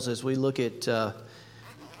As we look at,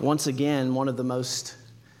 once again, one of the most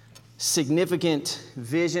significant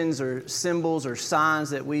visions or symbols or signs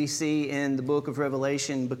that we see in the book of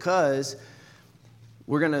Revelation, because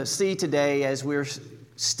we're going to see today, as we're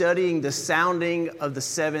studying the sounding of the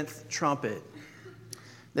seventh trumpet,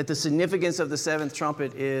 that the significance of the seventh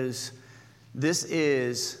trumpet is, this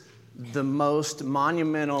is the most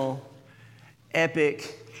monumental,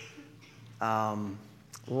 epic,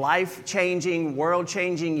 life-changing,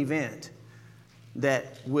 world-changing event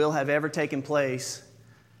that will have ever taken place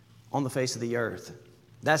on the face of the earth.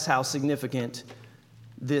 That's how significant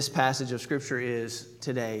this passage of Scripture is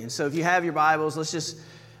today. And so if you have your Bibles,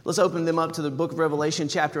 let's open them up to the book of Revelation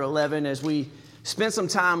chapter 11, as we spent some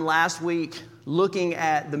time last week looking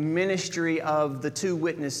at the ministry of the two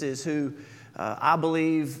witnesses who I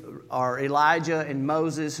believe are Elijah and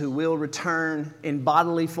Moses, who will return in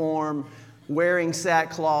bodily form, wearing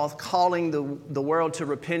sackcloth, calling the world to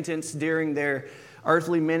repentance during their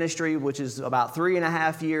earthly ministry, which is about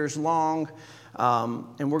 3.5 years long.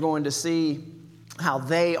 And we're going to see how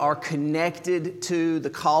they are connected to the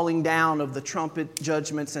calling down of the trumpet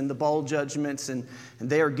judgments and the bowl judgments, and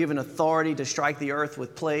they are given authority to strike the earth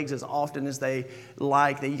with plagues as often as they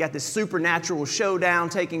like. You got this supernatural showdown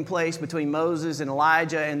taking place between Moses and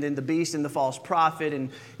Elijah, and then the beast and the false prophet,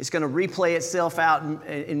 and it's going to replay itself out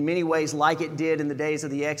in many ways like it did in the days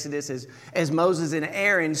of the Exodus, as Moses and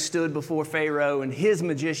Aaron stood before Pharaoh and his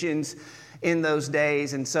magicians in those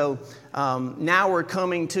days. And so now we're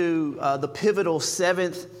coming to the pivotal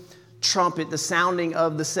seventh trumpet, the sounding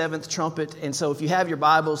of the seventh trumpet. And so if you have your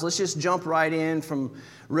Bibles, let's just jump right in from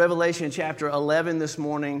Revelation chapter 11 this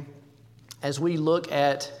morning as we look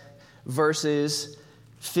at verses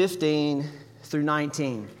 15 through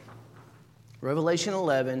 19. Revelation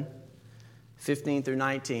 11, 15 through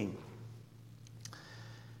 19.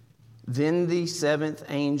 Then the seventh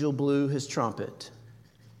angel blew his trumpet,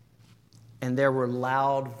 and there were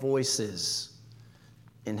loud voices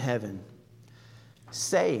in heaven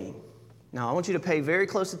saying, now I want you to pay very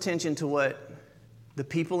close attention to what the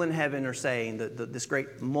people in heaven are saying, this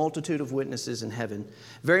great multitude of witnesses in heaven.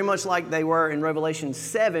 Very much like they were in Revelation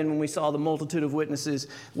 7 when we saw the multitude of witnesses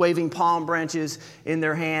waving palm branches in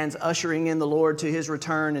their hands, ushering in the Lord to his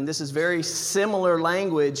return. And this is very similar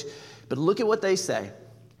language, but look at what they say.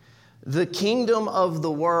 The kingdom of the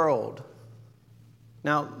world.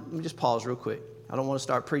 Now, let me just pause real quick. I don't want to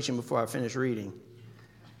start preaching before I finish reading.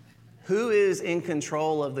 Who is in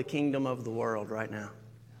control of the kingdom of the world right now?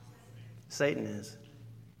 Satan is.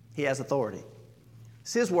 He has authority.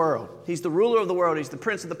 It's his world. He's the ruler of the world. He's the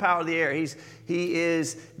prince of the power of the air. He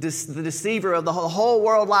is the deceiver of the whole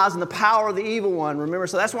world lies in the power of the evil one. Remember,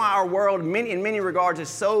 so that's why our world in many regards is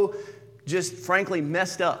so just frankly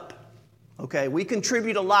messed up. Okay, we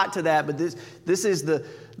contribute a lot to that, but this is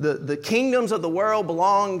the kingdoms of the world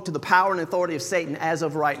belong to the power and authority of Satan as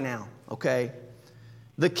of right now. Okay,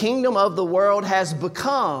 the kingdom of the world has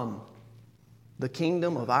become the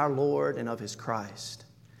kingdom of our Lord and of his Christ,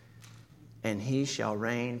 and he shall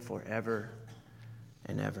reign forever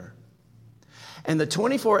and ever. And the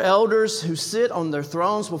 24 elders who sit on their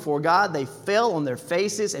thrones before God, they fell on their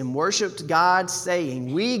faces and worshiped God,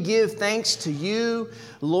 saying, we give thanks to you,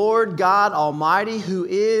 Lord God Almighty, who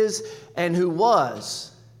is and who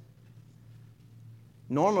was.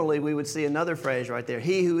 Normally we would see another phrase right there.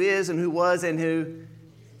 He who is and who was and who.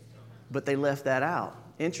 But they left that out.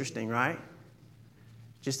 Interesting, right?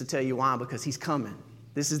 Just to tell you why, because he's coming.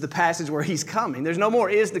 This is the passage where he's coming. There's no more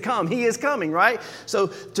is to come. He is coming, right? So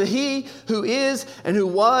to he who is and who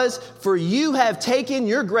was, for you have taken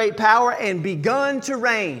your great power and begun to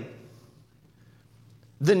reign.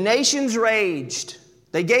 The nations raged.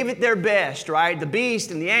 They gave it their best, right? The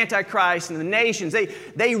beast and the Antichrist and the nations,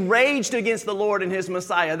 they raged against the Lord and his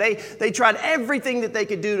Messiah. They tried everything that they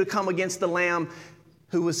could do to come against the Lamb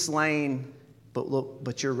who was slain. But look,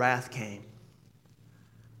 but your wrath came.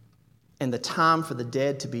 And the time for the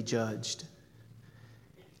dead to be judged,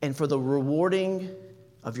 and for the rewarding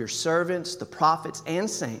of your servants, the prophets and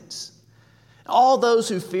saints, all those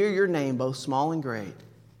who fear your name, both small and great,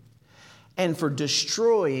 and for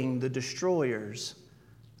destroying the destroyers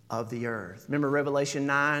of the earth. Remember Revelation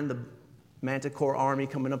 9, the Manticore army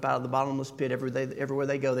coming up out of the bottomless pit. Everywhere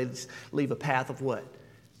they go, they just leave a path of what?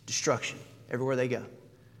 Destruction. Everywhere they go.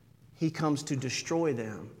 He comes to destroy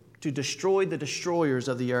them, to destroy the destroyers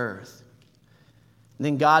of the earth.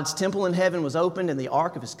 Then God's temple in heaven was opened, and the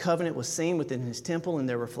ark of his covenant was seen within his temple, and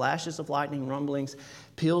there were flashes of lightning, rumblings,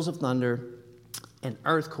 peals of thunder, an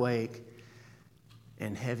earthquake,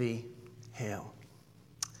 and heavy hail.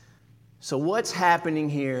 So what's happening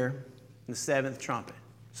here in the seventh trumpet?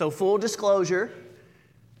 So full disclosure,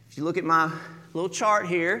 If you look at my little chart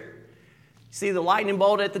here, see the lightning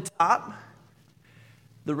bolt at the top,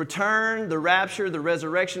 the return, the rapture, the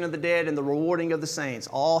resurrection of the dead, and the rewarding of the saints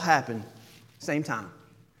all happen same time.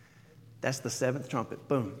 That's the seventh trumpet.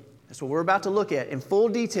 Boom. That's what we're about to look at in full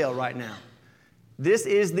detail right now. This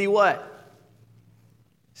is the what?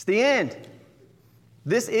 It's the end.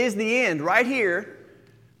 This is the end right here.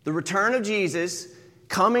 The return of Jesus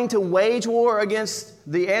coming to wage war against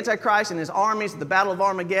the Antichrist and his armies, the Battle of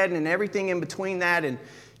Armageddon and everything in between that. And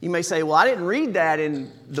you may say, well, I didn't read that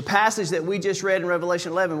in the passage that we just read in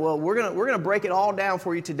Revelation 11. Well, we're gonna break it all down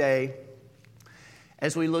for you today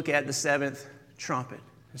as we look at the seventh trumpet.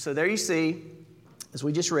 So there you see, as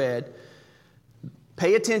we just read,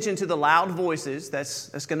 pay attention to the loud voices.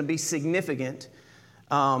 That's going to be significant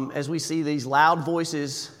as we see these loud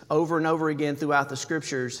voices over and over again throughout the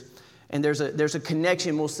Scriptures. And there's a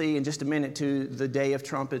connection we'll see in just a minute to the Day of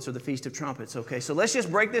Trumpets or the Feast of Trumpets. Okay, so let's just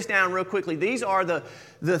break this down real quickly. These are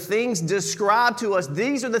the things described to us.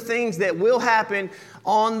 These are the things that will happen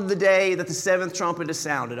on the day that the seventh trumpet is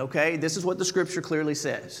sounded. Okay, this is what the Scripture clearly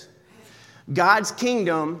says. God's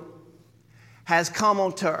kingdom has come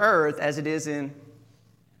onto earth as it is in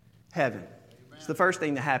heaven. It's the first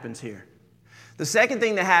thing that happens here. The second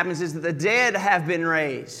thing that happens is that the dead have been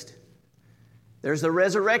raised. There's the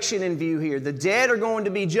resurrection in view here. The dead are going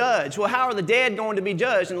to be judged. Well, how are the dead going to be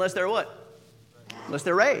judged unless they're what? Unless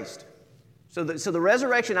they're raised. So the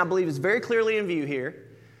resurrection, I believe, is very clearly in view here.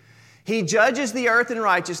 He judges the earth in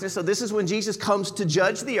righteousness. So this is when Jesus comes to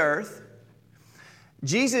judge the earth.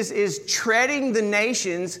 Jesus is treading the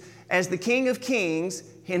nations as the King of Kings,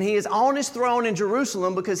 and he is on his throne in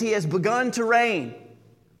Jerusalem because he has begun to reign.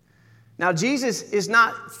 Now, Jesus is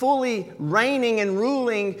not fully reigning and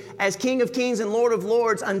ruling as King of Kings and Lord of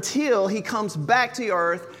Lords until he comes back to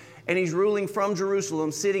earth and he's ruling from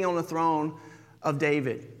Jerusalem, sitting on the throne of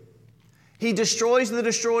David. He destroys the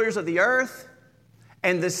destroyers of the earth,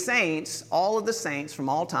 and the saints, all of the saints from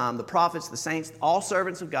all time, the prophets, the saints, all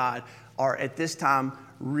servants of God, are at this time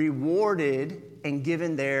rewarded and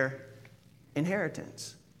given their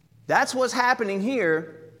inheritance. That's what's happening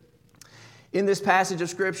here in this passage of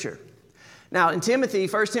Scripture. Now, in Timothy,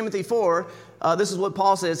 1 Timothy 4, this is what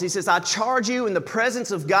Paul says. He says, I charge you in the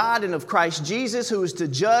presence of God and of Christ Jesus, who is to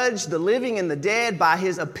judge the living and the dead by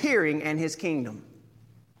his appearing and his kingdom.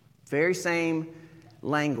 Very same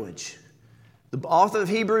language. The author of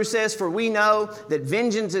Hebrews says, for we know that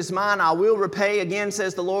vengeance is mine, I will repay. Again,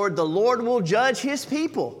 says the Lord will judge his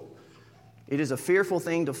people. It is a fearful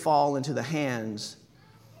thing to fall into the hands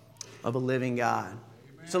of a living God.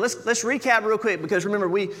 So let's recap real quick, because remember,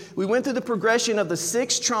 we went through the progression of the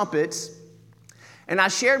 6 trumpets, and I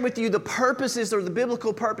shared with you the purposes or the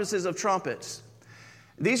biblical purposes of trumpets.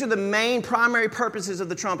 These are the main primary purposes of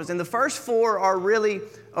the trumpets. And the first 4 are really,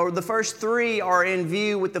 or the first 3 are in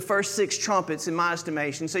view with the first 6 trumpets in my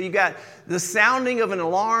estimation. So you got the sounding of an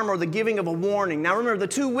alarm or the giving of a warning. Now remember,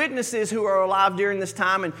 the 2 witnesses who are alive during this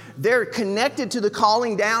time, and they're connected to the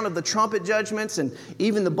calling down of the trumpet judgments and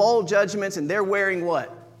even the bowl judgments, and they're wearing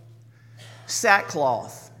what?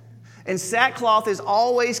 Sackcloth. And sackcloth is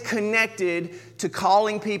always connected to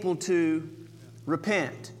calling people to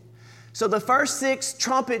repent. So the first 6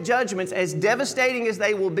 trumpet judgments, as devastating as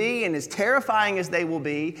they will be and as terrifying as they will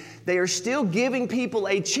be, they are still giving people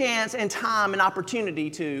a chance and time and opportunity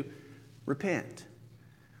to repent.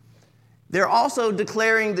 They're also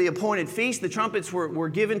declaring the appointed feast. The trumpets were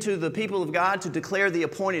given to the people of God to declare the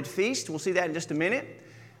appointed feast. We'll see that in just a minute.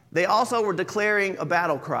 They also were declaring a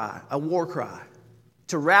battle cry, a war cry.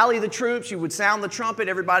 To rally the troops, you would sound the trumpet,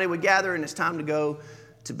 everybody would gather, and it's time to go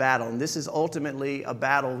to battle. And this is ultimately a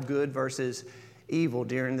battle of good versus evil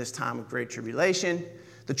during this time of great tribulation.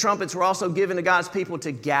 The trumpets were also given to God's people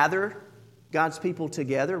to gather God's people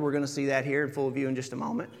together. We're going to see that here in full view in just a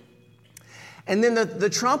moment. And then the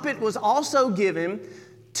trumpet was also given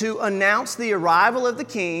to announce the arrival of the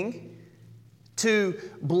king, to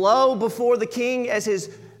blow before the king as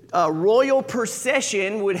his royal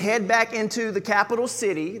procession would head back into the capital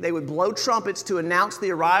city. They would blow trumpets to announce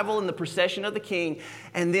the arrival and the procession of the king.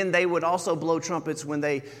 And then they would also blow trumpets when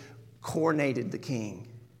they coronated the king.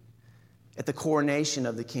 At the coronation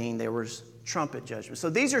of the king, there was trumpet judgment. So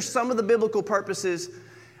these are some of the biblical purposes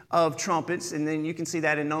of trumpets. And then you can see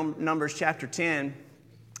that in Numbers chapter 10. It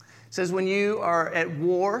says, when you are at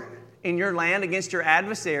war in your land against your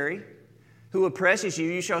adversary who oppresses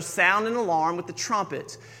you, you shall sound an alarm with the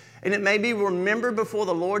trumpets. And it may be remembered before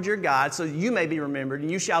the Lord your God, so you may be remembered,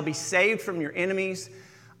 and you shall be saved from your enemies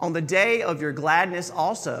on the day of your gladness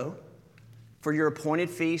also. For your appointed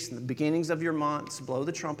feast and the beginnings of your months, blow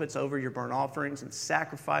the trumpets over your burnt offerings and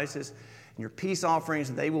sacrifices, and your peace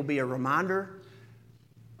offerings, they will be a reminder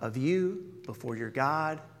of you before your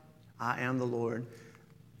God. I am the Lord,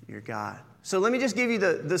 your God. So let me just give you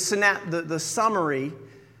the summary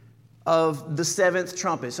of the seventh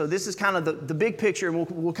trumpet. So this is kind of the big picture, and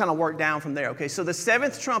we'll kind of work down from there. Okay, so the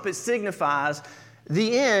seventh trumpet signifies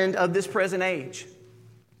the end of this present age.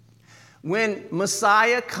 When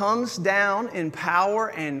Messiah comes down in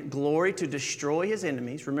power and glory to destroy his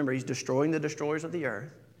enemies, remember, he's destroying the destroyers of the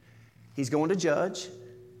earth. He's going to judge,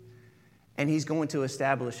 and he's going to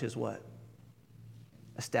establish his what?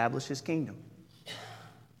 Establish his kingdom.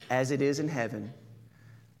 As it is in heaven.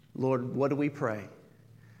 Lord, what do we pray?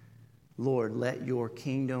 Lord, let your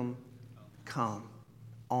kingdom come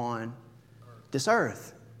on this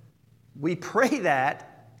earth. We pray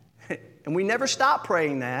that, and we never stop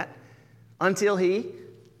praying that until he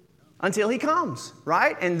comes,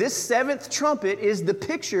 right? And this seventh trumpet is the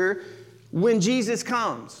picture when Jesus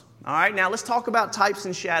comes. All right, now let's talk about types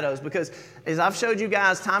and shadows, because as I've showed you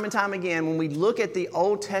guys time and time again, when we look at the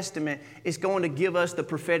Old Testament, it's going to give us the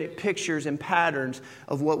prophetic pictures and patterns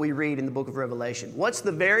of what we read in the book of Revelation. What's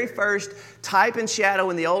the very first type and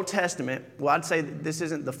shadow in the Old Testament? Well, I'd say this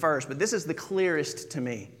isn't the first, but this is the clearest to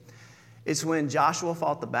me. It's when Joshua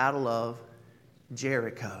fought the battle of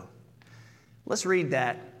Jericho. Let's read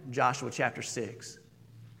that, Joshua chapter 6.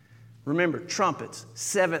 Remember, trumpets,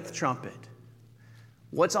 seventh trumpet.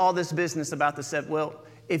 What's all this business about the seventh? Well,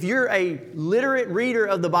 if you're a literate reader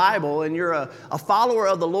of the Bible and you're a follower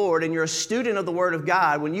of the Lord and you're a student of the Word of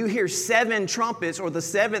God, when you hear seven trumpets or the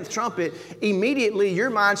seventh trumpet, immediately your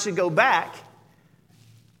mind should go back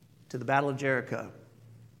to the Battle of Jericho.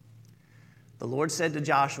 The Lord said to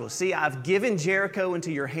Joshua, "See, I've given Jericho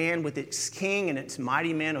into your hand with its king and its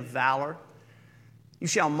mighty men of valor. You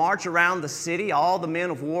shall march around the city, all the men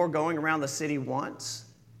of war going around the city once.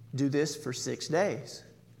 Do this for 6 days.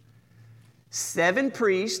 7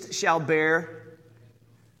 priests shall bear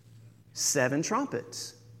 7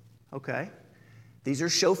 trumpets." Okay. These are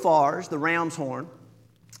shofars, the ram's horn,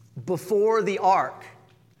 before the ark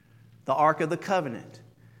of the covenant.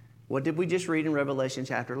 What did we just read in Revelation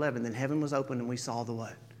chapter 11? Then heaven was opened and we saw the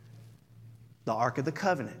what? The ark of the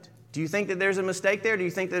covenant. Do you think that there's a mistake there? Do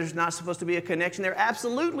you think that there's not supposed to be a connection there?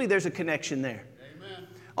 Absolutely, there's a connection there.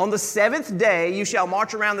 On the 7th day, you shall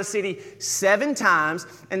march around the city 7 times,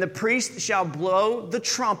 and the priest shall blow the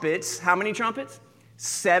trumpets. How many trumpets?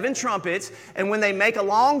 7 trumpets. And when they make a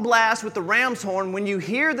long blast with the ram's horn, when you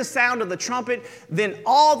hear the sound of the trumpet, then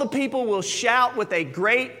all the people will shout with a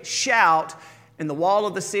great shout, and the wall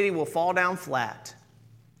of the city will fall down flat.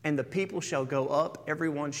 And the people shall go up,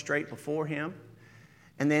 everyone straight before him.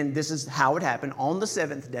 And then this is how it happened. On the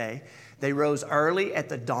 7th day, they rose early at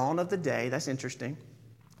the dawn of the day. That's interesting.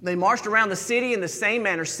 They marched around the city in the same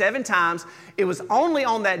manner 7 times. It was only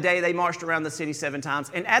on that day they marched around the city 7 times.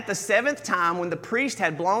 And at the 7th time, when the priest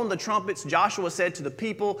had blown the trumpets, Joshua said to the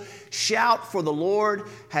people, "Shout, for the Lord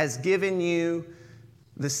has given you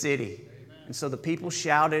the city." Amen. And so the people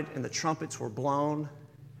shouted, and the trumpets were blown.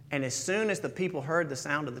 And as soon as the people heard the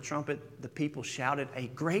sound of the trumpet, the people shouted a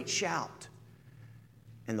great shout,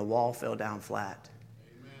 and the wall fell down flat.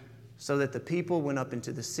 So that the people went up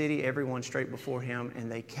into the city, everyone straight before him,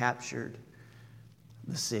 and they captured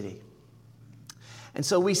the city. And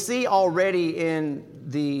so we see already in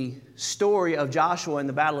the story of Joshua in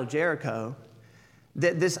the Battle of Jericho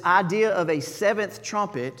that this idea of a 7th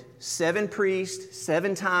trumpet, 7 priests,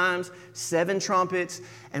 7 times, 7 trumpets,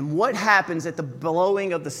 and what happens at the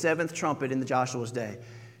blowing of the 7th trumpet in the Joshua's day?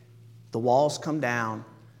 The walls come down,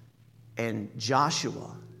 and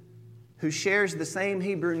Joshua, who shares the same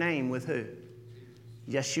Hebrew name with who?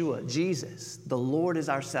 Yeshua, Jesus. The Lord is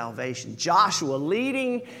our salvation. Joshua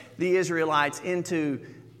leading the Israelites into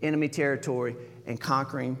enemy territory and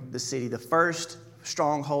conquering the city. The first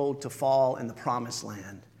stronghold to fall in the promised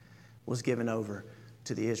land was given over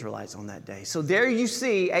to the Israelites on that day. So there you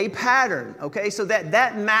see a pattern, okay? So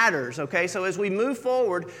that matters, okay? So as we move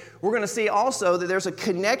forward, we're going to see also that there's a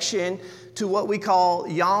connection to what we call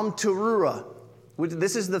Yom Teruah.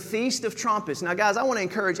 This is the Feast of Trumpets. Now, guys, I want to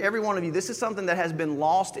encourage every one of you. This is something that has been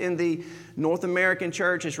lost in the North American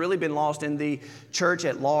church. It's really been lost in the church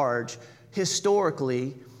at large.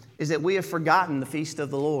 Historically, is that we have forgotten the Feast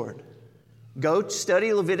of the Lord. Go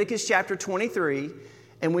study Leviticus chapter 23,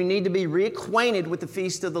 and we need to be reacquainted with the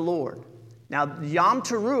Feast of the Lord. Now, Yom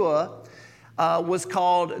Teruah was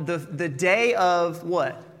called the day of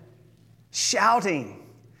what? Shouting.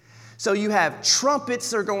 So you have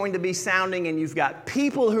trumpets are going to be sounding, and you've got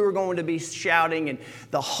people who are going to be shouting, and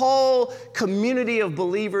the whole community of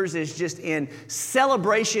believers is just in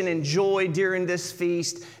celebration and joy during this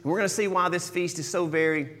feast. And we're going to see why this feast is so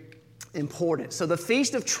very important. So the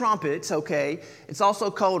Feast of Trumpets, okay, it's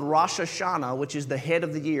also called Rosh Hashanah, which is the head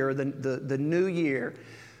of the year, the new year.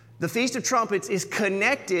 The Feast of Trumpets is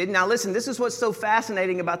connected. Now listen, this is what's so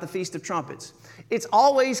fascinating about the Feast of Trumpets. It's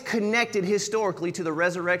always connected historically to the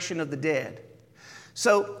resurrection of the dead.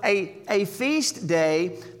 So a feast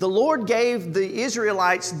day, the Lord gave the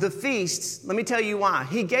Israelites the feasts. Let me tell you why.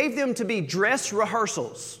 He gave them to be dress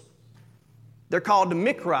rehearsals. They're called the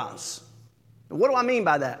mikras. What do I mean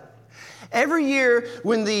by that? Every year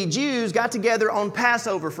when the Jews got together on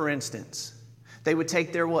Passover, for instance, they would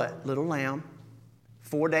take their what? Little lamb.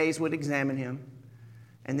 4 days would examine him.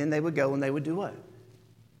 And then they would go and they would do what?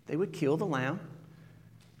 They would kill the lamb.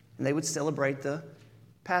 And they would celebrate the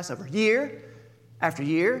Passover. Year after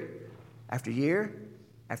year after year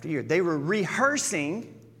after year. They were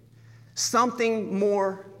rehearsing something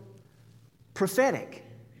more prophetic.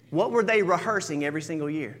 What were they rehearsing every single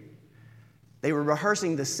year? They were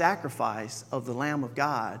rehearsing the sacrifice of the Lamb of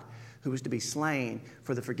God who was to be slain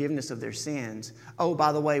for the forgiveness of their sins. Oh,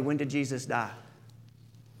 by the way, when did Jesus die?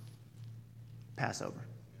 Passover.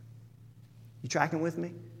 You tracking with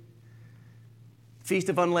me? Feast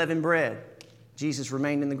of Unleavened Bread. Jesus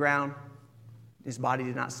remained in the ground. His body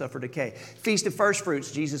did not suffer decay. Feast of First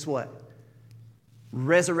Fruits. Jesus what?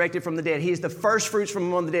 Resurrected from the dead. He is the first fruits from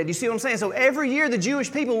among the dead. You see what I'm saying? So every year the Jewish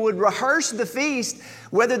people would rehearse the feast,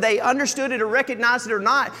 whether they understood it or recognized it or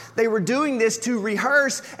not. They were doing this to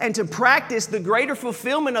rehearse and to practice the greater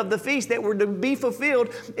fulfillment of the feast that were to be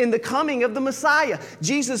fulfilled in the coming of the Messiah.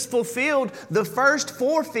 Jesus fulfilled the first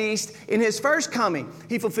 4 feasts in his first coming.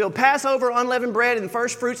 He fulfilled Passover, unleavened bread, and the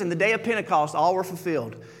first fruits, and the day of Pentecost. All were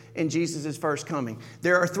fulfilled in Jesus' first coming.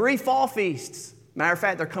 There are 3 fall feasts. Matter of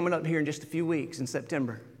fact, they're coming up here in just a few weeks in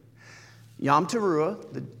September. Yom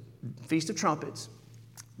Teruah, the Feast of Trumpets,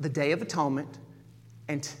 the Day of Atonement,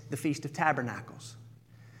 and the Feast of Tabernacles.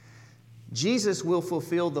 Jesus will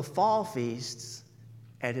fulfill the fall feasts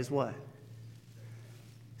at his what?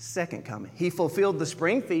 Second coming. He fulfilled the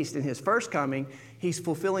spring feast in his first coming. He's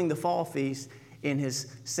fulfilling the fall feast in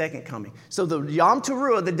his second coming. So the Yom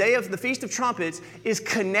Teruah, the day of the Feast of Trumpets, is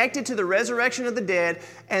connected to the resurrection of the dead,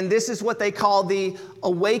 and this is what they call the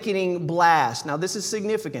awakening blast. Now this is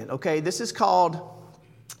significant, okay? This is called,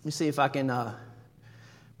 let me see if I can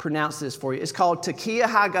pronounce this for you. It's called Tekiah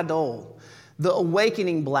HaGadol, the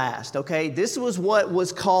awakening blast, okay? This was what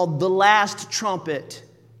was called the last trumpet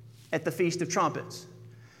at the Feast of Trumpets.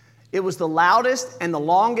 It was the loudest and the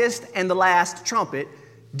longest and the last trumpet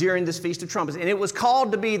during this Feast of Trumpets. And it was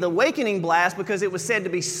called to be the awakening blast because it was said to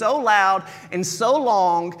be so loud and so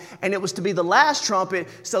long, and it was to be the last trumpet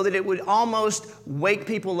so that it would almost wake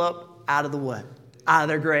people up out of the what? Out of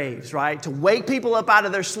their graves, right? To wake people up out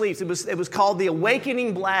of their sleeps. It was called the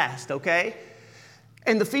awakening blast, okay?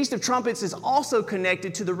 And the Feast of Trumpets is also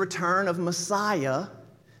connected to the return of Messiah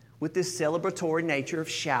with this celebratory nature of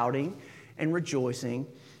shouting and rejoicing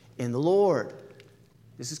in the Lord.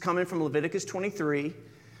 This is coming from Leviticus 23.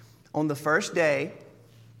 On the first day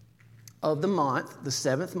of the month, the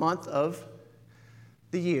 7th month of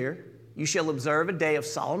the year, you shall observe a day of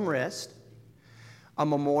solemn rest, a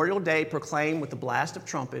memorial day proclaimed with the blast of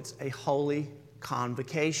trumpets, a holy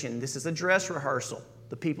convocation. This is a dress rehearsal.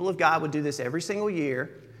 The people of God would do this every single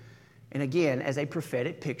year, and again, as a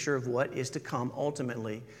prophetic picture of what is to come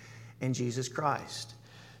ultimately in Jesus Christ.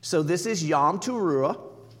 So this is Yom Teruah,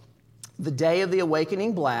 the day of the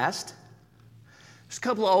awakening blast. There's a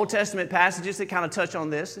couple of Old Testament passages that kind of touch on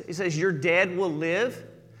this. It says, your dead will live,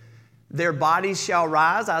 their bodies shall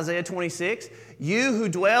rise, Isaiah 26. You who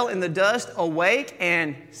dwell in the dust, awake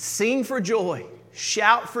and sing for joy,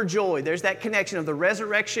 shout for joy. There's that connection of the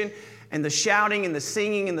resurrection and the shouting and the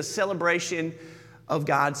singing and the celebration of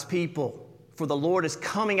God's people. For the Lord is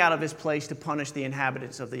coming out of his place to punish the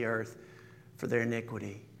inhabitants of the earth for their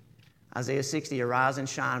iniquity. Isaiah 60, arise and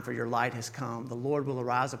shine, for your light has come. The Lord will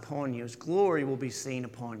arise upon you. His glory will be seen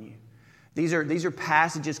upon you. These are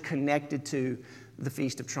passages connected to the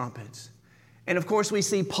Feast of Trumpets. And of course, we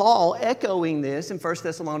see Paul echoing this in 1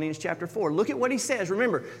 Thessalonians chapter 4. Look at what he says.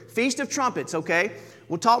 Remember, Feast of Trumpets, okay?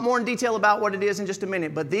 We'll talk more in detail about what it is in just a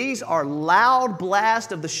minute. But these are loud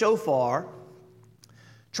blasts of the shofar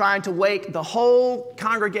trying to wake the whole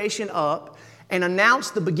congregation up and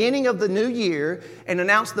announce the beginning of the new year, and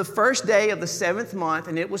announce the first day of the 7th month,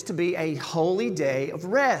 and it was to be a holy day of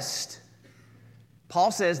rest.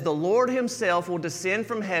 Paul says, the Lord himself will descend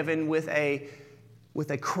from heaven with a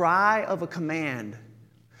cry of a command,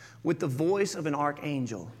 with the voice of an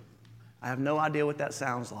archangel. I have no idea what that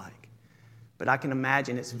sounds like, but I can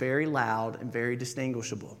imagine it's very loud and very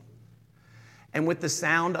distinguishable. And with the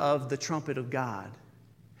sound of the trumpet of God,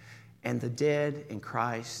 and the dead in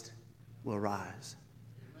Christ will rise.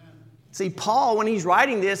 See, Paul, when he's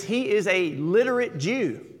writing this, he is a literate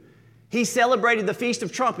Jew. He celebrated the Feast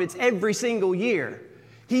of Trumpets every single year.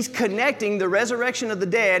 He's connecting the resurrection of the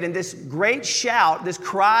dead and this great shout, this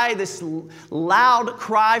cry, this loud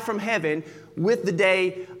cry from heaven with the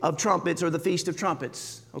Day of Trumpets or the Feast of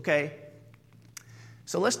Trumpets, okay?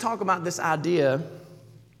 So let's talk about this idea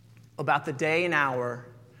about the day and hour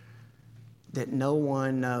that no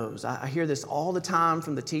one knows. I hear this all the time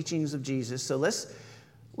from the teachings of Jesus. So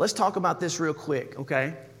let's talk about this real quick,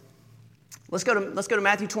 okay? Let's go to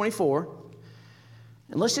Matthew 24,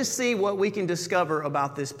 and let's just see what we can discover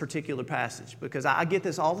about this particular passage, because I get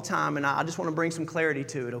this all the time, and I just want to bring some clarity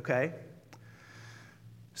to it, okay?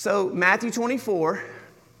 So Matthew 24,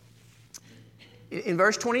 in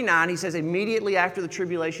verse 29, he says, immediately after the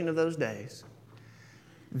tribulation of those days,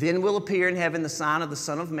 then will appear in heaven the sign of the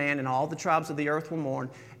Son of Man, and all the tribes of the earth will mourn,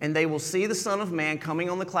 and they will see the Son of Man coming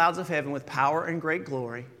on the clouds of heaven with power and great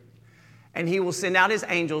glory. And he will send out his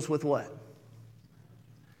angels with what?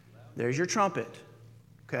 There's your trumpet,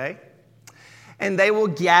 okay? And they will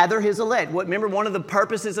gather his elect. Remember, one of the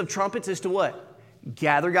purposes of trumpets is to what?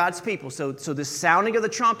 Gather God's people. So the sounding of the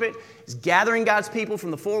trumpet is gathering God's people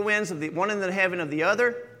from the four winds of the one end of the heaven of the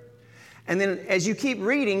other. And then as you keep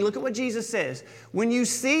reading, look at what Jesus says. When you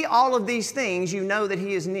see all of these things, you know that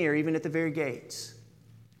he is near, even at the very gates.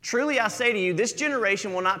 Truly I say to you, this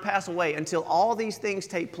generation will not pass away until all these things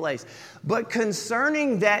take place. But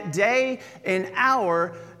concerning that day and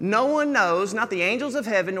hour, no one knows, not the angels of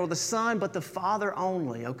heaven nor the Son, but the Father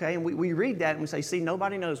only. Okay? And we read that and we say, see,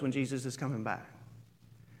 nobody knows when Jesus is coming back.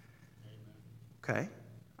 Okay,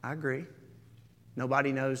 I agree.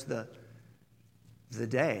 Nobody knows the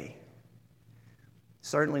day.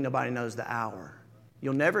 Certainly nobody knows the hour.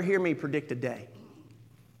 You'll never hear me predict a day.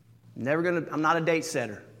 I'm not a date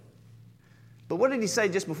setter. But what did he say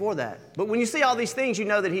just before that? But when you see all these things, you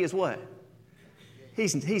know that he is what?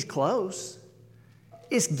 He's close.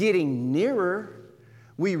 It's getting nearer.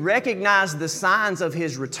 We recognize the signs of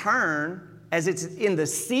his return as it's in the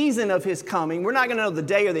season of his coming. We're not going to know the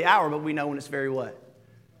day or the hour, but we know when it's very what?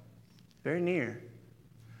 Very near.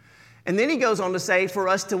 And then he goes on to say for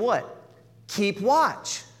us to what? Keep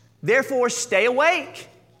watch. Therefore, stay awake,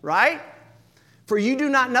 right? For you do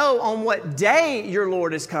not know on what day your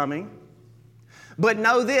Lord is coming. But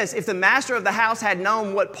know this, if the master of the house had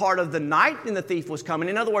known what part of the night in the thief was coming,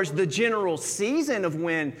 in other words, the general season of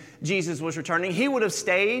when Jesus was returning, he would have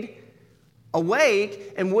stayed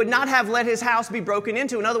awake and would not have let his house be broken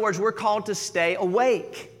into. In other words, we're called to stay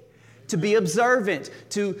awake, to be observant,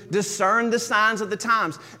 to discern the signs of the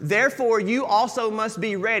times. Therefore, you also must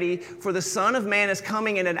be ready, for the Son of Man is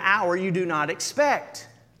coming in an hour you do not expect.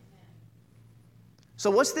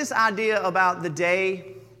 So what's this idea about the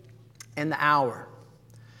day and the hour?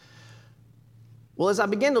 Well, as I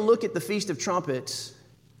began to look at the Feast of Trumpets,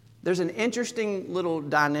 there's an interesting little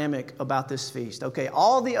dynamic about this feast. Okay,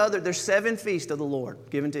 there's 7 feasts of the Lord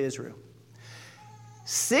given to Israel.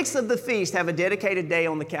 6 of the feasts have a dedicated day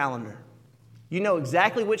on the calendar. You know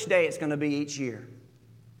exactly which day it's going to be each year.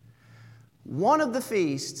 One of the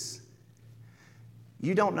feasts,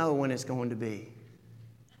 you don't know when it's going to be.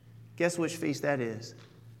 Guess which feast that is?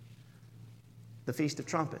 The Feast of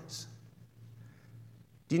Trumpets.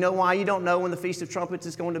 Do you know why you don't know when the Feast of Trumpets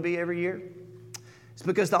is going to be every year? It's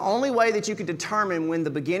because the only way that you could determine when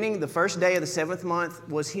the first day of the 7th month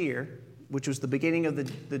was here, which was the beginning of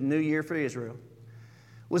the new year for Israel,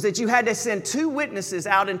 was that you had to send 2 witnesses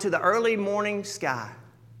out into the early morning sky,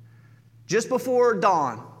 just before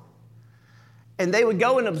dawn. And they would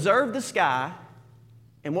go and observe the sky,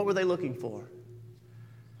 and what were they looking for?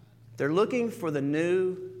 They're looking for the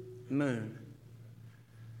new moon.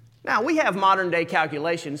 Now, we have modern day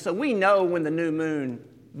calculations, so we know when the new moon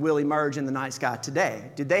will emerge in the night sky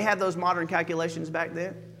today. Did they have those modern calculations back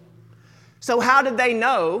then? So how did they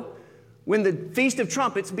know when the Feast of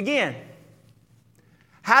Trumpets began?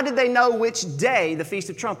 How did they know which day the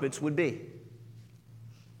Feast of Trumpets would be?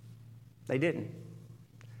 They didn't.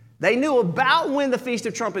 They knew about when the Feast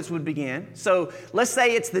of Trumpets would begin. So let's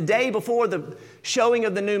say it's the day before the showing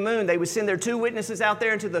of the new moon. They would send their 2 witnesses out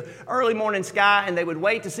there into the early morning sky, and they would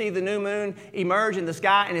wait to see the new moon emerge in the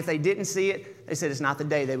sky. And if they didn't see it, they said it's not the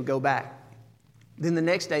day. They would go back. Then the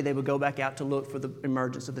next day, they would go back out to look for the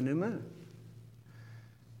emergence of the new moon.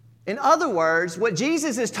 In other words, what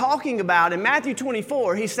Jesus is talking about in Matthew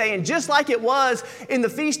 24, he's saying just like it was in the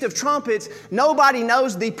Feast of Trumpets, nobody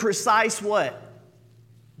knows the precise what?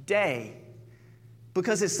 Day.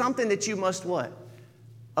 Because it's something that you must what?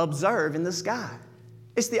 Observe in the sky.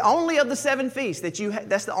 It's the only of the 7 feasts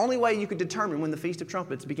that's the only way you could determine when the Feast of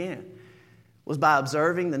Trumpets began. was by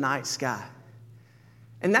observing the night sky.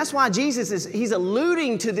 And that's why he's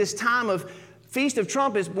alluding to this time of Feast of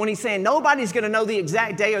Trumpets when he's saying nobody's going to know the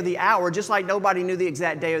exact day or the hour, just like nobody knew the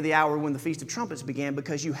exact day or the hour when the Feast of Trumpets began,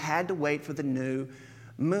 because you had to wait for the new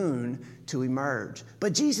moon to emerge.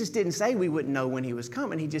 But Jesus didn't say we wouldn't know when he was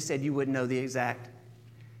coming. He just said you wouldn't know the exact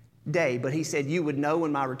day. But he said you would know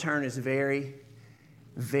when my return is very,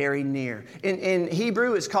 very near. In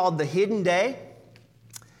Hebrew, it's called the hidden day.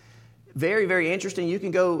 Very, very interesting. You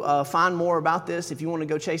can go find more about this if you want to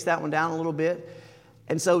go chase that one down a little bit.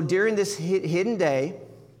 And so during this hidden day,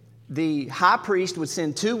 the high priest would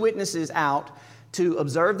send 2 witnesses out to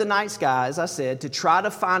observe the night sky, as I said, to try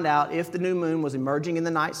to find out if the new moon was emerging in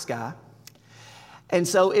the night sky. And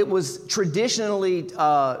so it was traditionally,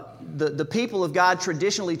 the people of God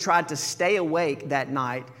traditionally tried to stay awake that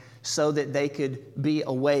night so that they could be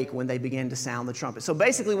awake when they began to sound the trumpet. So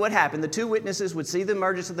basically what happened, the 2 witnesses would see the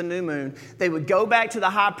emergence of the new moon. They would go back to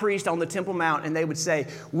the high priest on the Temple Mount and they would say,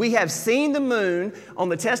 we have seen the moon on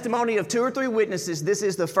the testimony of 2 or 3 witnesses. This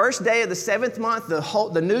is the first day of the 7th month.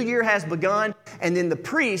 The new year has begun. And then the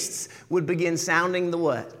priests would begin sounding the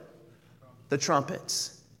what? The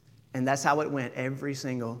trumpets. And that's how it went every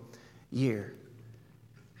single year.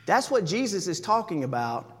 That's what Jesus is talking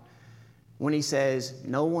about when he says,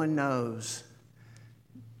 no one knows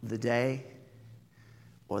the day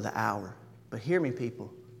or the hour. But hear me,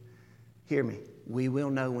 people. Hear me. We will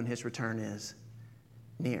know when his return is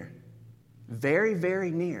near. Very, very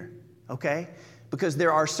near. Okay? Because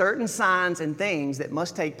there are certain signs and things that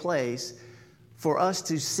must take place for us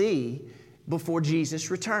to see before Jesus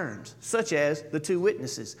returns, such as the 2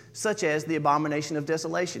 witnesses, such as the abomination of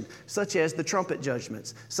desolation, such as the trumpet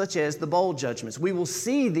judgments, such as the bowl judgments. We will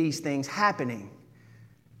see these things happening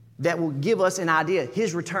that will give us an idea.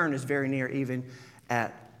 His return is very near, even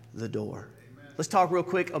at the door. Amen. Let's talk real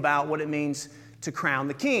quick about what it means to crown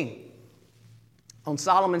the king. On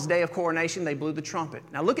Solomon's day of coronation, they blew the trumpet.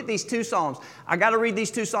 Now look at these 2 psalms. I got to read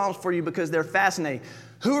these 2 psalms for you because they're fascinating.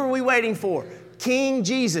 Who are we waiting for? King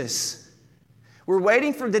Jesus. We're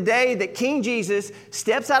waiting for the day that King Jesus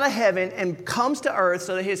steps out of heaven and comes to earth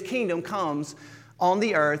so that his kingdom comes on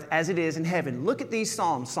the earth as it is in heaven. Look at these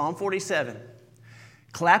Psalms. Psalm 47.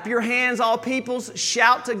 Clap your hands, all peoples.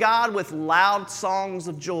 Shout to God with loud songs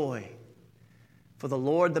of joy. For the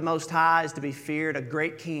Lord the Most High is to be feared, a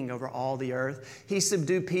great king over all the earth. He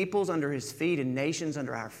subdued peoples under his feet and nations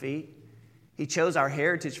under our feet. He chose our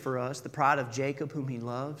heritage for us, the pride of Jacob whom he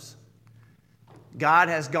loves. God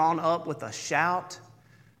has gone up with a shout,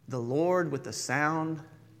 the Lord with the sound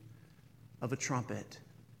of a trumpet.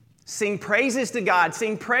 Sing praises to God.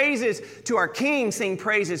 Sing praises to our King. Sing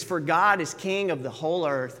praises, for God is King of the whole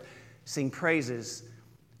earth. Sing praises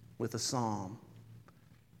with a psalm.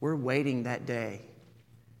 We're waiting that day.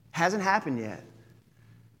 Hasn't happened yet.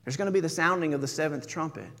 There's going to be the sounding of the 7th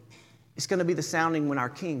trumpet. It's going to be the sounding when our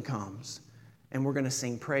King comes. And we're going to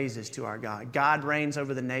sing praises to our God. God reigns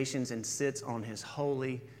over the nations and sits on his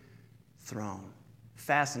holy throne.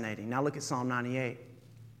 Fascinating. Now look at Psalm 98.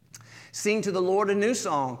 Sing to the Lord a new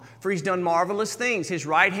song, for he's done marvelous things. His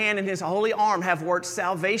right hand and his holy arm have worked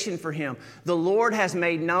salvation for him. The Lord has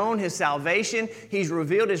made known his salvation. He's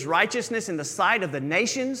revealed his righteousness in the sight of the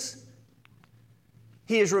nations.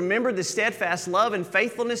 He has remembered the steadfast love and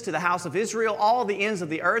faithfulness to the house of Israel. All the ends of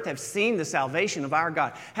the earth have seen the salvation of our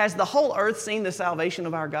God. Has the whole earth seen the salvation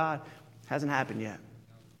of our God? Hasn't happened yet.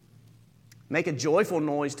 Make a joyful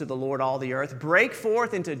noise to the Lord, all the earth. Break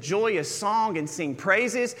forth into joyous song and sing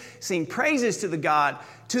praises. Sing praises to the God,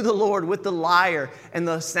 to the Lord with the lyre and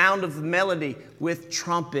the sound of the melody with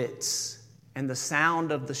trumpets and the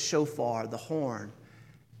sound of the shofar, the horn.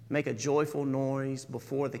 Make a joyful noise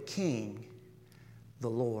before the King, the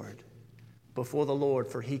Lord, before the Lord,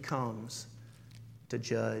 for he comes to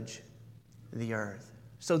judge the earth.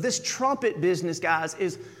 So this trumpet business, guys,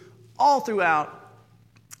 is all throughout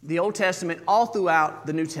the Old Testament, all throughout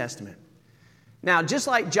the New Testament. Now, just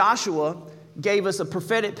like Joshua gave us a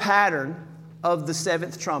prophetic pattern of the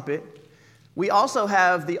 7th trumpet, we also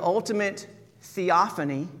have the ultimate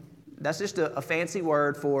theophany. That's just a fancy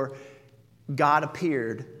word for God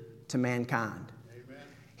appeared to mankind. Amen.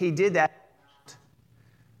 He did that at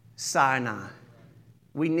Sinai.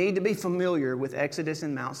 We need to be familiar with Exodus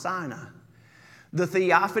and Mount Sinai. The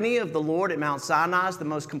theophany of the Lord at Mount Sinai is the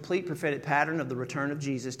most complete prophetic pattern of the return of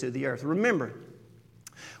Jesus to the earth. Remember,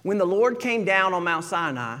 when the Lord came down on Mount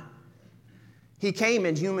Sinai, he came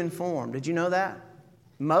in human form. Did you know that?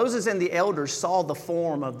 Moses and the elders saw the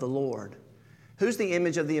form of the Lord. Who's the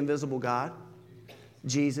image of the invisible God?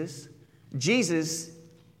 Jesus. Jesus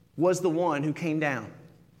was the one who came down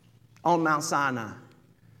on Mount Sinai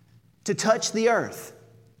to touch the earth.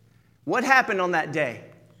 What happened on that day?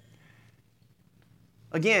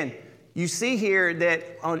 Again, you see here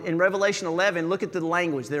that in Revelation 11, look at the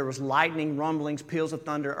language. There was lightning, rumblings, peals of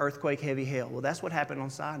thunder, earthquake, heavy hail. Well, that's what happened on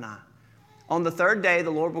Sinai. On the third day,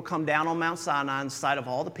 the Lord will come down on Mount Sinai in the sight of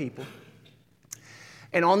all the people.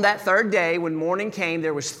 And on that third day, when morning came,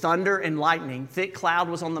 there was thunder and lightning. Thick cloud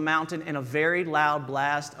was on the mountain, and a very loud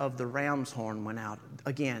blast of the ram's horn went out.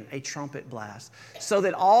 Again, a trumpet blast. So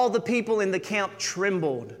that all the people in the camp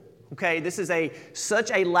trembled. Okay, this is such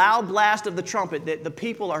a loud blast of the trumpet that the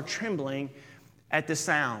people are trembling at the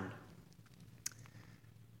sound.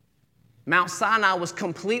 Mount Sinai was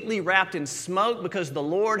completely wrapped in smoke because the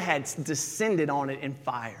Lord had descended on it in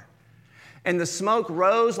fire. And the smoke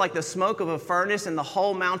rose like the smoke of a furnace, and the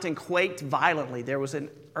whole mountain quaked violently. There was an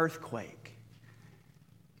earthquake.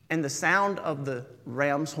 And the sound of the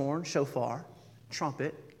ram's horn, shofar,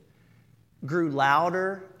 trumpet, grew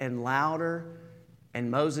louder and louder, and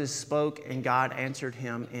Moses spoke, and God answered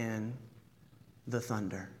him in the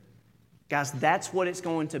thunder. Guys, that's what it's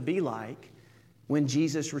going to be like when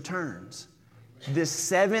Jesus returns. This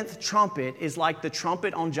seventh trumpet is like the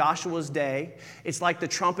trumpet on Joshua's day. It's like the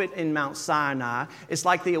trumpet in Mount Sinai. It's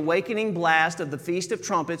like the awakening blast of the Feast of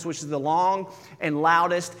Trumpets, which is the long and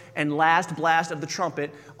loudest and last blast of the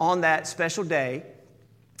trumpet on that special day.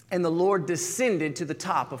 And the Lord descended to the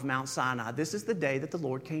top of Mount Sinai. This is the day that the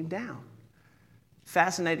Lord came down.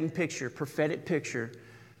 Fascinating picture, prophetic picture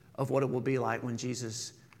of what it will be like when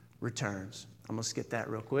Jesus returns. I'm going to skip that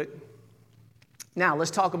real quick. Now,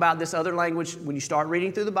 let's talk about this other language. When you start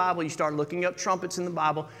reading through the Bible, you start looking up trumpets in the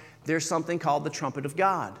Bible, there's something called the trumpet of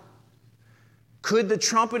God. Could the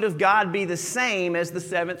trumpet of God be the same as the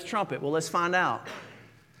seventh trumpet? Well, let's find out.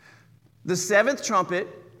 The seventh trumpet,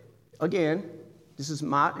 again, this is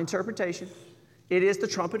my interpretation, it is the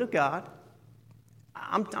trumpet of God.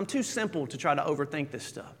 I'm too simple to try to overthink this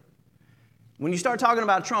stuff. When you start talking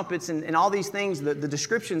about trumpets and all these things, the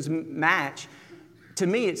descriptions match. To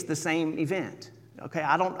me, it's the same event. Okay,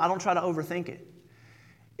 I don't try to overthink it.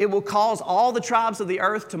 It will cause all the tribes of the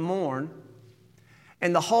earth to mourn,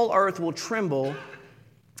 and the whole earth will tremble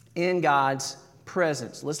in God's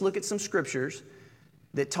presence. Let's look at some scriptures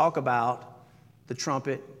that talk about the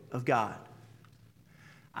trumpet of God.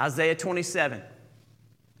 Isaiah 27.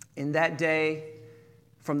 In that day,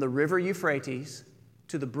 from the river Euphrates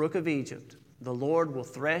to the brook of Egypt, the Lord will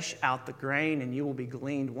thresh out the grain, and you will be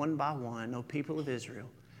gleaned one by one, O people of Israel.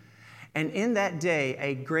 And in that day,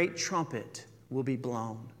 a great trumpet will be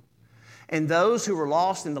blown. And those who were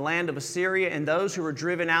lost in the land of Assyria and those who were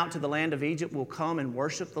driven out to the land of Egypt will come and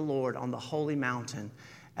worship the Lord on the holy mountain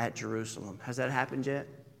at Jerusalem. Has that happened yet?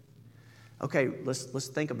 Okay, let's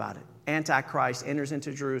think about it. Antichrist enters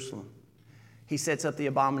into Jerusalem. He sets up the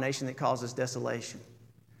abomination that causes desolation.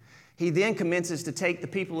 He then commences to take the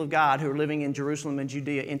people of God who are living in Jerusalem and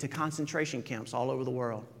Judea into concentration camps all over the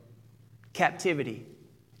world. Captivity,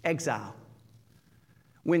 exile.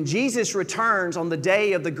 When Jesus returns on the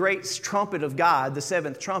day of the great trumpet of God, the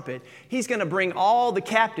seventh trumpet, he's going to bring all the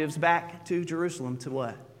captives back to Jerusalem to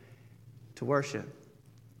what? To worship.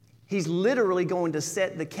 He's literally going to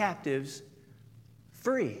set the captives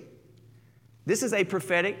free. This is a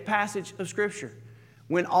prophetic passage of Scripture.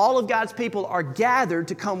 When all of God's people are gathered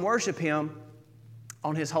to come worship Him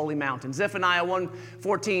on His holy mountain. Zephaniah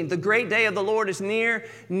 1:14, the great day of the Lord is near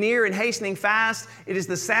and hastening fast. It is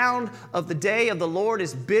the sound of the day of the Lord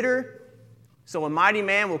is bitter. So a mighty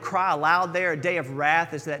man will cry aloud there. A day of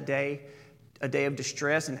wrath is that day. A day of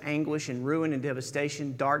distress and anguish and ruin and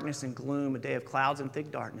devastation, darkness and gloom, a day of clouds and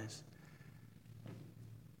thick darkness.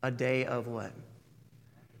 A day of what?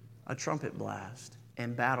 A trumpet blast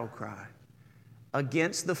and battle cry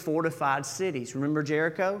against the fortified cities. Remember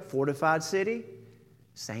Jericho? Fortified city?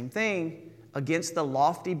 Same thing. Against the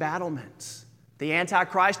lofty battlements. The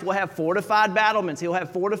Antichrist will have fortified battlements. He'll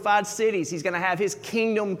have fortified cities. He's going to have his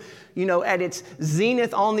kingdom, at its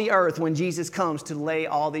zenith on the earth when Jesus comes to lay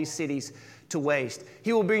all these cities to waste.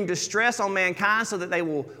 He will bring distress on mankind so that they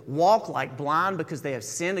will walk like blind because they have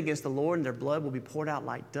sinned against the Lord, and their blood will be poured out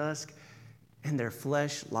like dust and their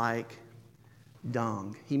flesh like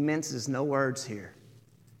dung. He minces no words here.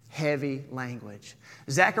 Heavy language.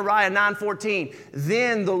 Zechariah 9:14,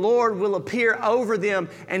 then the Lord will appear over them,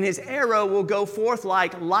 and His arrow will go forth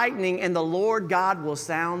like lightning, and the Lord God will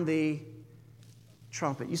sound the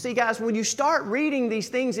trumpet. You see, guys, when you start reading these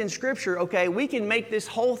things in Scripture, okay, we can make this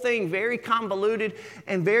whole thing very convoluted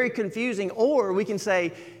and very confusing, or we can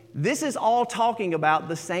say, this is all talking about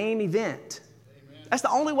the same event. That's the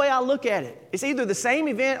only way I look at it. It's either the same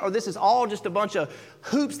event or this is all just a bunch of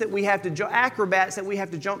hoops that we have to, acrobats that we have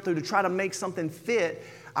to jump through to try to make something fit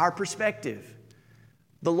our perspective.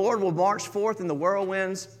 The Lord will march forth in the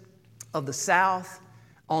whirlwinds of the south.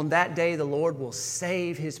 On that day, the Lord will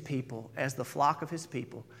save his people as the flock of his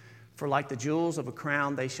people. For like the jewels of a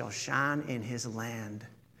crown, they shall shine in his land.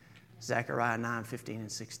 Zechariah 9:15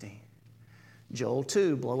 and 16. Joel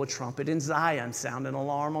 2, blow a trumpet in Zion, sound an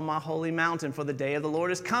alarm on my holy mountain, for the day of the Lord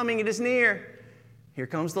is coming, it is near. Here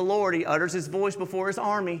comes the Lord, he utters his voice before his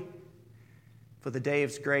army. For the day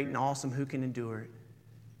is great and awesome, who can endure it?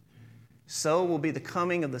 So will be the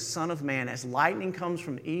coming of the Son of Man. As lightning comes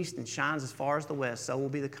from the east and shines as far as the west, so will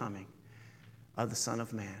be the coming of the Son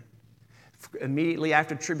of Man. Immediately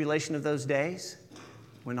after the tribulation of those days,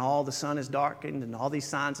 when all the sun is darkened and all these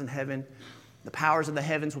signs in heaven, the powers of the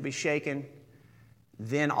heavens will be shaken,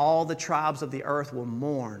 then all the tribes of the earth will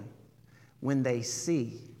mourn when they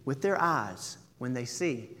see, with their eyes, when they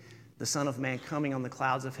see the Son of Man coming on the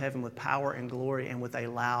clouds of heaven with power and glory and with a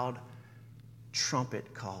loud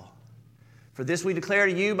trumpet call. For this we declare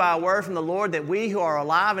to you by a word from the Lord, that we who are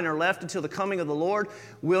alive and are left until the coming of the Lord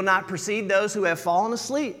will not precede those who have fallen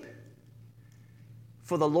asleep.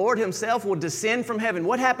 For the Lord himself will descend from heaven.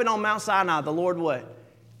 What happened on Mount Sinai? The Lord what?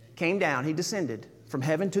 Came down. He descended from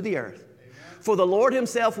heaven to the earth. For the Lord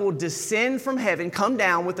himself will descend from heaven, come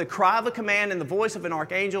down with the cry of a command and the voice of an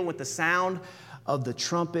archangel, with the sound of the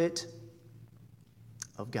trumpet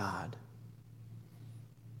of God.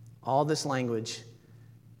 All this language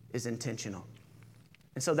is intentional.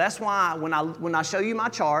 And so that's why when I show you my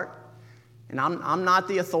chart, and I'm not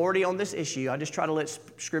the authority on this issue, I just try to let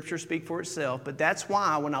Scripture speak for itself, but that's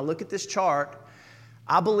why when I look at this chart,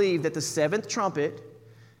 I believe that the seventh trumpet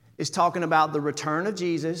is talking about the return of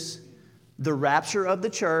Jesus, the rapture of the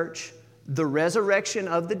church, the resurrection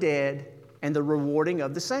of the dead, and the rewarding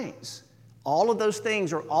of the saints. All of those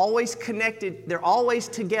things are always connected. They're always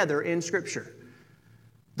together in Scripture.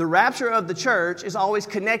 The rapture of the church is always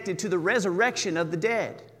connected to the resurrection of the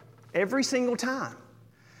dead. Every single time.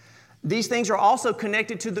 These things are also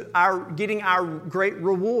connected to getting our great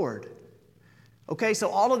reward. Okay, so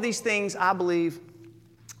all of these things, I believe,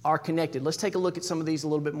 are connected. Let's take a look at some of these a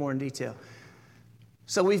little bit more in detail.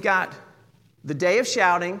 So we've got the day of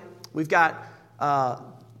shouting. We've got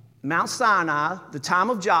Mount Sinai. The time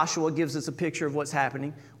of Joshua gives us a picture of what's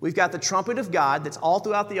happening. We've got the trumpet of God that's all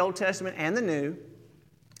throughout the Old Testament and the New.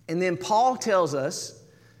 And then Paul tells us,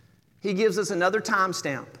 he gives us another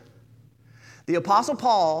timestamp. The Apostle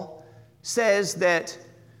Paul says that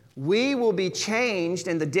we will be changed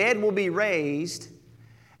and the dead will be raised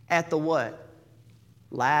at the what?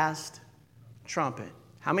 Last trumpet.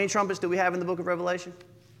 How many trumpets do we have in the book of Revelation?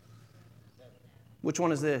 Which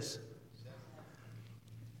one is this?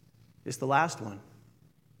 It's the last one.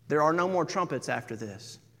 There are no more trumpets after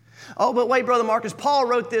this. Oh, but wait, Brother Marcus, Paul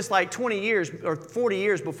wrote this like 20 years or 40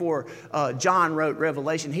 years before John wrote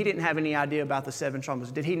Revelation. He didn't have any idea about the seven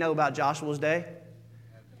trumpets. Did he know about Joshua's day?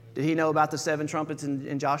 Did he know about the seven trumpets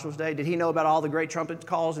in Joshua's day? Did he know about all the great trumpet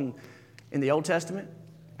calls in the Old Testament?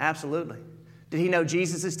 Absolutely. Did he know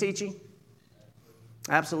Jesus' teaching?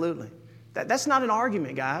 Absolutely. That's not an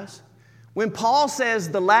argument, guys. When Paul says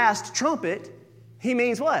the last trumpet, he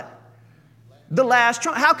means what? The last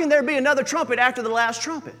trumpet. How can there be another trumpet after the last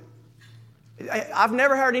trumpet? I've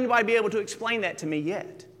never heard anybody be able to explain that to me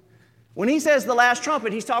yet. When he says the last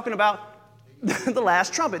trumpet, he's talking about the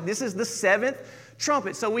last trumpet. This is the seventh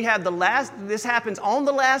trumpet. So we have this happens on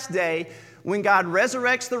the last day when God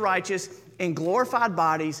resurrects the righteous in glorified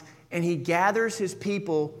bodies and he gathers his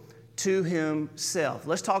people to himself.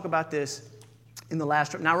 Let's talk about this in the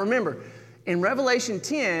last trumpet. Now remember, in Revelation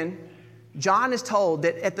 10, John is told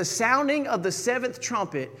that at the sounding of the seventh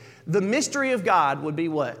trumpet, the mystery of God would be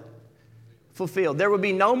what? Fulfilled. There would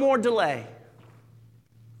be no more delay.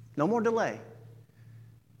 No more delay.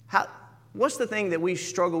 What's the thing that we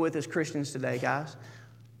struggle with as Christians today, guys?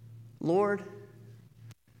 Lord,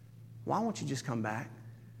 why won't you just come back?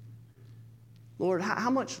 Lord, how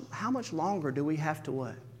much longer do we have to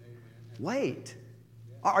what? Wait.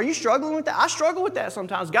 Are you struggling with that? I struggle with that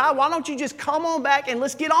sometimes. God, why don't you just come on back and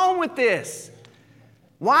let's get on with this?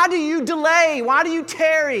 Why do you delay? Why do you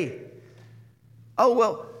tarry? Oh,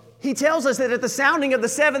 well, he tells us that at the sounding of the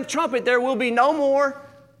seventh trumpet, there will be no more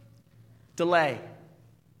delay.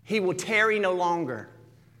 He will tarry no longer.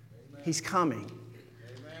 Amen. He's coming.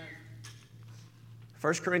 Amen.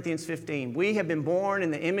 1 Corinthians 15. We have been born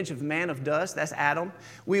in the image of man of dust. That's Adam.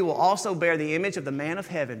 We will also bear the image of the man of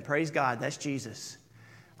heaven. Praise God. That's Jesus.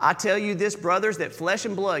 I tell you this, brothers, that flesh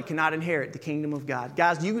and blood cannot inherit the kingdom of God.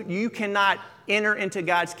 Guys, you cannot enter into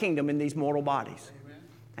God's kingdom in these mortal bodies. Amen.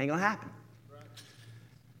 Ain't going to happen. Right.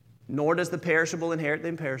 Nor does the perishable inherit the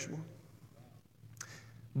imperishable.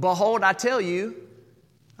 Behold, I tell you,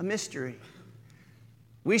 a mystery.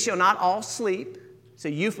 We shall not all sleep. It's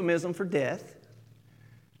a euphemism for death.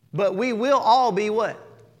 But we will all be what?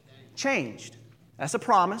 Changed. That's a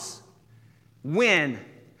promise. When?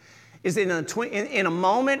 Is it in a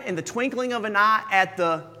moment, in the twinkling of an eye, at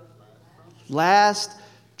the last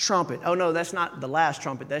trumpet? Oh no, that's not the last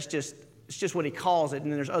trumpet. It's just what he calls it,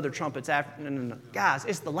 and then there's other trumpets after. No. Guys,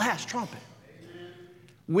 it's the last trumpet. Amen.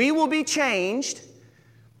 We will be changed,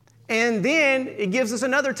 and then it gives us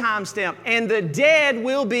another time stamp. And the dead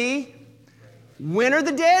will be, when are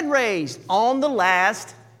the dead raised? On the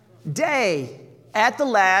last day, at the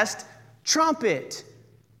last trumpet.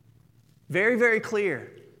 Very, very clear.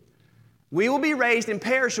 We will be raised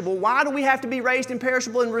imperishable. Why do we have to be raised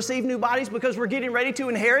imperishable and receive new bodies? Because we're getting ready to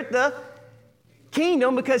inherit the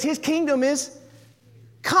kingdom, because His kingdom is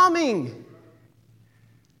coming.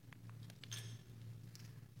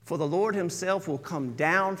 For the Lord Himself will come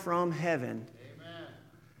down from heaven. Amen.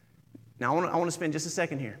 Now, I want to spend just a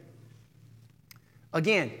second here.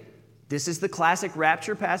 Again, this is the classic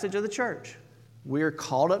rapture passage of the church. We're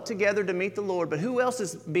called up together to meet the Lord, but who else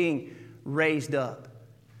is being raised up?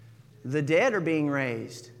 The dead are being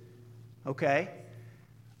raised. Okay?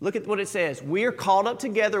 Look at what it says. We are called up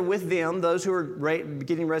together with them, those who are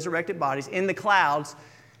getting resurrected bodies, in the clouds.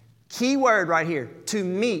 Key word right here, to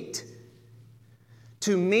meet.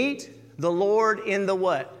 To meet the Lord in the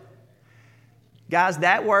what? Guys,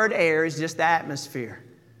 that word air is just the atmosphere.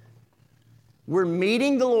 We're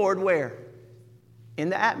meeting the Lord where? In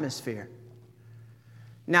the atmosphere.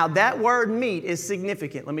 Now, that word meet is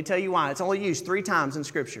significant. Let me tell you why. It's only used 3 times in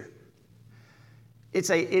Scripture. It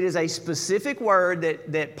is a specific word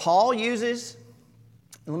that Paul uses.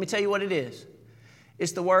 And let me tell you what it is.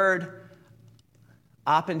 It's the word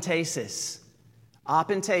apentesis.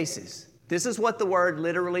 Apentesis. This is what the word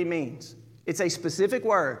literally means. It's a specific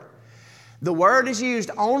word. The word is used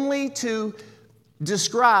only to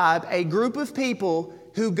describe a group of people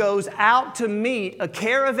who goes out to meet a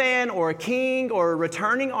caravan or a king or a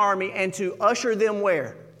returning army and to usher them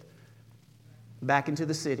where? Back into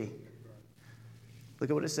the city. Look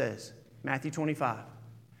at what it says. Matthew 25.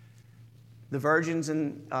 The virgins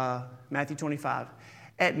in Matthew 25.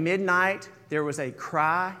 At midnight there was a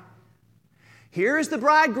cry. Here is the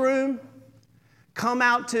bridegroom. Come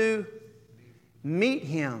out to meet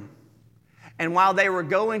him. And while they were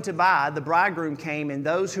going to buy, the bridegroom came, and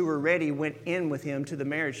those who were ready went in with him to the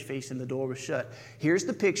marriage feast, and the door was shut. Here's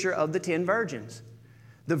the picture of the 10 virgins.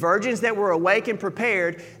 The virgins that were awake and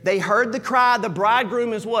prepared, they heard the cry, the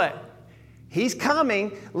bridegroom is what? He's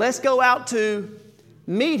coming. Let's go out to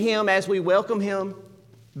meet him as we welcome him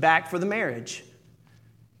back for the marriage.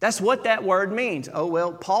 That's what that word means. Oh,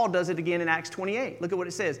 well, Paul does it again in Acts 28. Look at what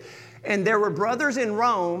it says. And there were brothers in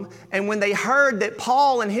Rome, and when they heard that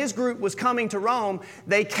Paul and his group was coming to Rome,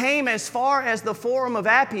 they came as far as the Forum of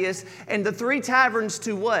Appius and the 3 taverns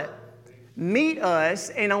to what? Meet us.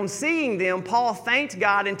 And on seeing them, Paul thanked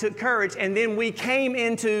God and took courage, and then we came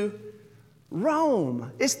into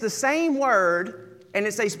Rome. It's the same word, and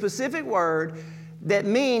it's a specific word that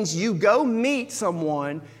means you go meet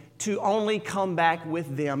someone to only come back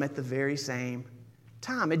with them at the very same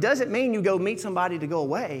time. It doesn't mean you go meet somebody to go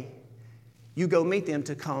away. You go meet them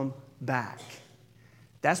to come back.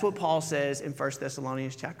 That's what Paul says in 1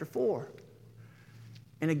 Thessalonians chapter 4.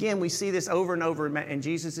 And again, we see this over and over in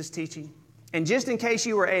Jesus' teaching. And just in case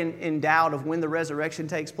you were in doubt of when the resurrection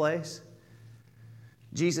takes place,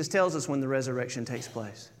 Jesus tells us when the resurrection takes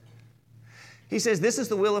place. He says, "This is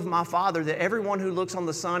the will of my Father, that everyone who looks on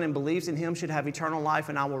the Son and believes in Him should have eternal life,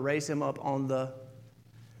 and I will raise him up on the..."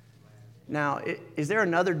 Now, is there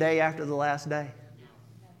another day after the last day?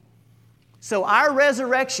 So our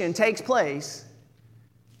resurrection takes place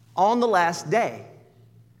on the last day.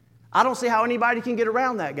 I don't see how anybody can get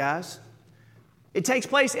around that, guys. It takes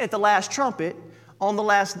place at the last trumpet on the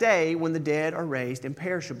last day when the dead are raised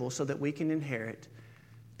imperishable so that we can inherit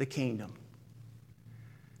the kingdom.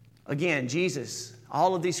 Again, Jesus,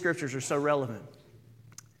 all of these scriptures are so relevant.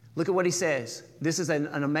 Look at what He says. This is an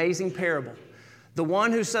amazing parable. The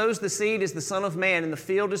one who sows the seed is the Son of Man, and the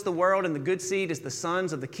field is the world, and the good seed is the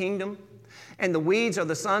sons of the kingdom. And the weeds are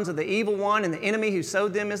the sons of the evil one, and the enemy who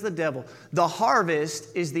sowed them is the devil. The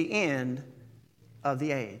harvest is the end of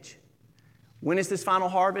the age. When is this final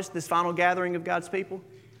harvest, this final gathering of God's people?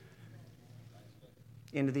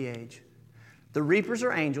 End of the age. The reapers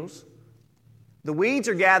are angels. The weeds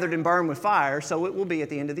are gathered and burned with fire, so it will be at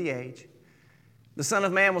the end of the age. The Son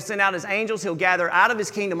of Man will send out His angels. He'll gather out of His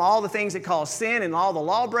kingdom all the things that cause sin and all the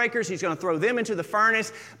lawbreakers. He's going to throw them into the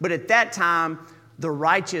furnace. But at that time, the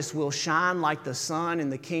righteous will shine like the sun in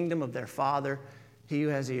the kingdom of their Father. He who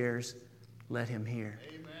has ears, let him hear.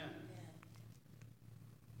 Amen.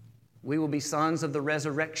 We will be sons of the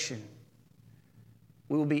resurrection.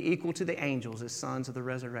 We will be equal to the angels as sons of the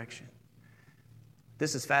resurrection.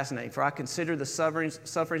 This is fascinating. For I consider the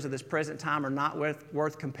sufferings of this present time are not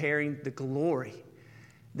worth comparing the glory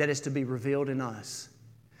that is to be revealed in us.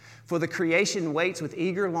 For the creation waits with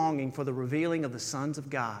eager longing for the revealing of the sons of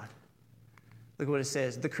God. Look what it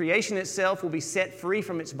says. The creation itself will be set free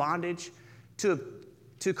from its bondage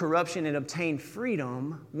to corruption and obtain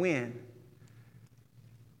freedom when?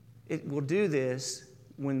 It will do this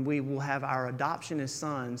when we will have our adoption as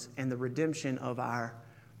sons and the redemption of our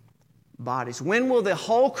bodies. When will the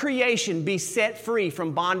whole creation be set free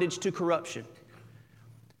from bondage to corruption?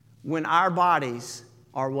 When our bodies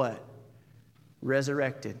are what?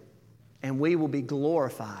 Resurrected. And we will be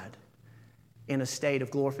glorified in a state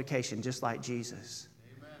of glorification, just like Jesus.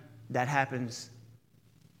 Amen. That happens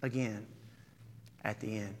again at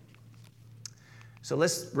the end. So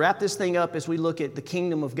let's wrap this thing up as we look at the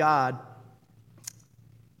kingdom of God.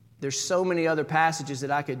 There's so many other passages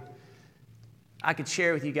that I could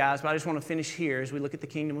share with you guys, but I just want to finish here as we look at the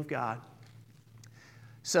kingdom of God.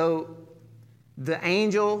 So the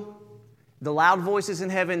angel, the loud voices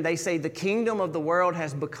in heaven, they say the kingdom of the world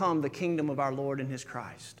has become the kingdom of our Lord and His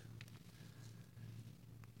Christ.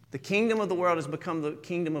 The kingdom of the world has become the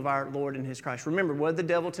kingdom of our Lord and His Christ. Remember, what did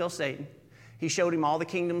the devil tell Satan? He showed him all the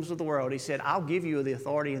kingdoms of the world. He said, I'll give you the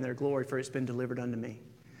authority and their glory, for it's been delivered unto me.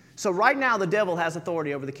 So right now, the devil has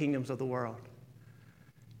authority over the kingdoms of the world.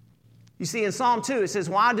 You see, in Psalm 2, it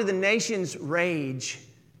says, why do the nations rage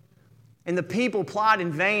and the people plot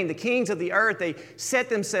in vain? The kings of the earth, they set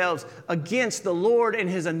themselves against the Lord and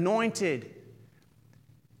His anointed.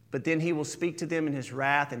 But then He will speak to them in His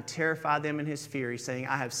wrath and terrify them in His fury, saying,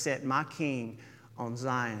 I have set my king on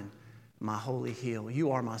Zion, my holy hill.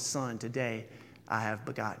 You are my son. Today I have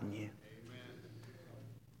begotten you.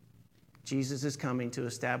 Jesus is coming to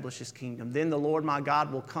establish His kingdom. Then the Lord my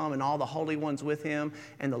God will come and all the holy ones with Him,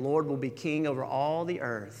 and the Lord will be king over all the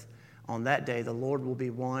earth. On that day the Lord will be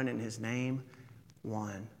one and His name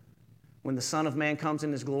one. When the Son of Man comes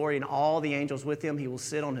in His glory and all the angels with Him, He will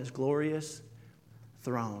sit on His glorious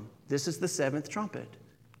throne. This is the seventh trumpet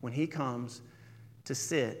when He comes to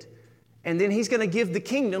sit. And then He's going to give the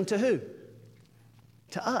kingdom to who?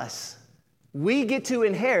 To us. We get to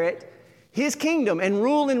inherit His kingdom and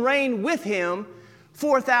rule and reign with Him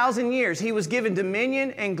for 1,000 years. He was given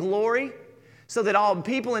dominion and glory so that all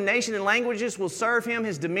people and nations and languages will serve Him.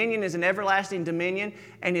 His dominion is an everlasting dominion,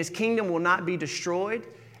 and His kingdom will not be destroyed.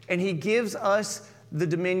 And He gives us the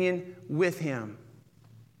dominion with Him.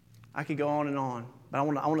 I could go on, but I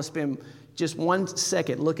want to spend just 1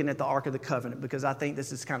 second looking at the Ark of the Covenant, because I think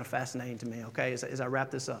this is kind of fascinating to me, okay, as I wrap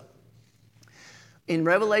this up. In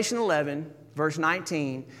Revelation 11, verse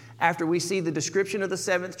 19, after we see the description of the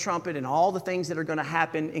seventh trumpet and all the things that are going to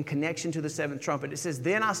happen in connection to the seventh trumpet, it says,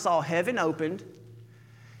 then I saw heaven opened,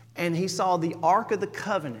 and he saw the Ark of the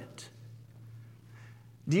Covenant.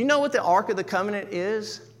 Do you know what the Ark of the Covenant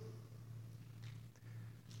is?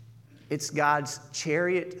 It's God's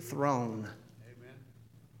chariot throne. Amen.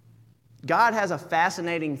 God has a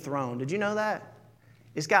fascinating throne. Did you know that?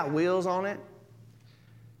 It's got wheels on it.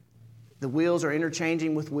 The wheels are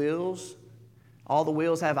interchanging with wheels. All the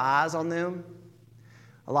wheels have eyes on them.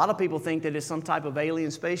 A lot of people think that it's some type of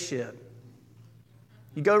alien spaceship.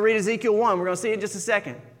 You go read Ezekiel 1. We're going to see it in just a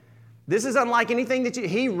second. This is unlike anything that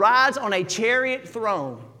he rides on a chariot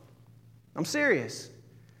throne. I'm serious.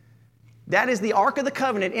 That is the Ark of the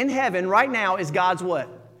Covenant in heaven right now is God's what?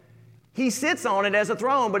 He sits on it as a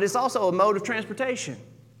throne, but it's also a mode of transportation.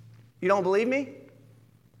 You don't believe me?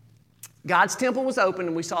 God's temple was open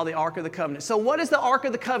and we saw the Ark of the Covenant. So what is the Ark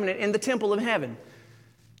of the Covenant in the temple of heaven?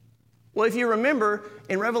 Well, if you remember,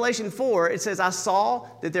 in Revelation 4, it says, I saw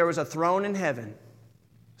that there was a throne in heaven.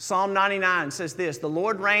 Psalm 99 says this, the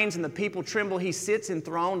Lord reigns and the people tremble. He sits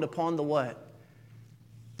enthroned upon the what?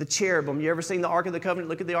 The cherubim. You ever seen the Ark of the Covenant?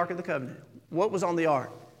 Look at the Ark of the Covenant. What was on the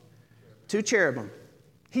Ark? 2 cherubim.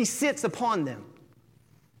 He sits upon them.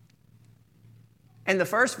 And the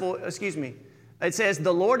first voice, it says,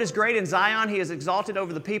 the Lord is great in Zion. He is exalted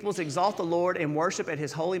over the peoples. Exalt the Lord and worship at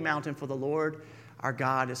His holy mountain, for the Lord our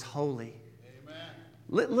God is holy. Amen.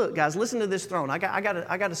 Look, guys, listen to this throne. I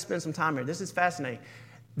got to spend some time here. This is fascinating.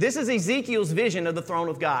 This is Ezekiel's vision of the throne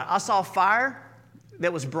of God. I saw fire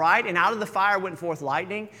that was bright, and out of the fire went forth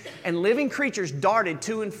lightning, and living creatures darted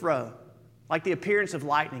to and fro, like the appearance of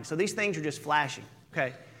lightning. So these things are just flashing,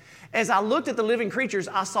 okay? As I looked at the living creatures,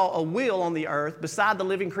 I saw a wheel on the earth beside the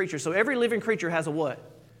living creature. So every living creature has a what?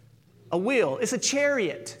 A wheel. It's a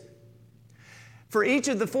chariot. for each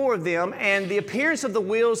of the four of them, and the appearance of the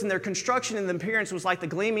wheels and their construction and the appearance was like the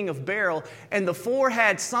gleaming of beryl, and the four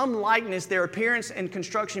had some likeness, their appearance and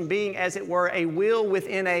construction being as it were a wheel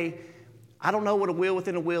within a, I don't know what a wheel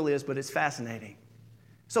within a wheel is, but it's fascinating.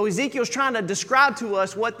 So Ezekiel's trying to describe to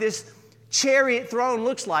us what this chariot throne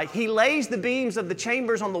looks like. He lays the beams of the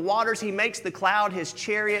chambers on the waters. He makes the cloud his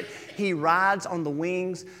chariot. He rides on the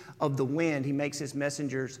wings of the wind. He makes his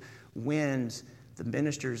messengers winds, the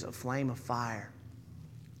ministers a flame of fire.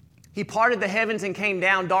 He parted the heavens and came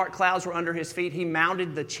down. Dark clouds were under his feet. He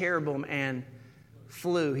mounted the cherubim and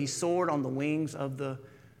flew. He soared on the wings of the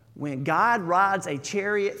wind. God rides a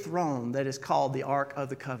chariot throne that is called the Ark of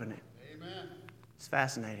the Covenant. Amen. It's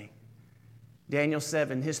fascinating. Daniel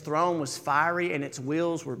 7, his throne was fiery and its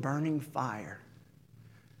wheels were burning fire.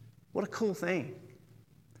 What a cool thing.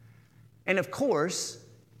 And of course,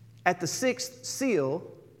 at the sixth seal,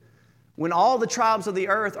 when all the tribes of the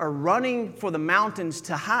earth are running for the mountains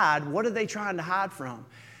to hide, what are they trying to hide from?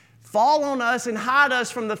 Fall on us and hide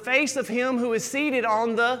us from the face of him who is seated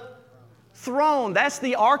on the throne. That's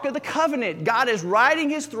the Ark of the Covenant. God is riding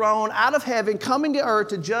his throne out of heaven, coming to earth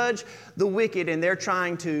to judge the wicked, and they're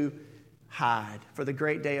trying to hide. For the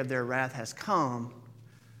great day of their wrath has come.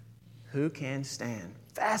 Who can stand?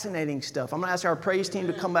 Fascinating stuff. I'm going to ask our praise team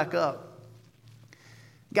to come back up.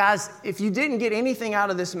 Guys, if you didn't get anything out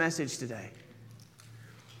of this message today,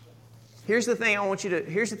 here's the thing I want you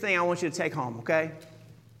to take home, okay?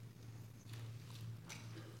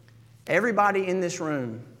 Everybody in this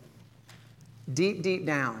room, deep, deep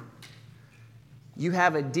down, you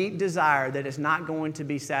have a deep desire that is not going to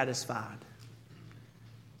be satisfied.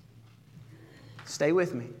 Stay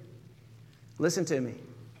with me. Listen to me.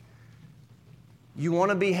 You want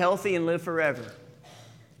to be healthy and live forever.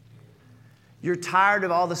 You're tired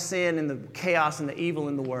of all the sin and the chaos and the evil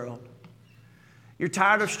in the world. You're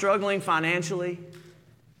tired of struggling financially.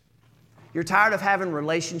 You're tired of having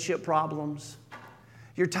relationship problems.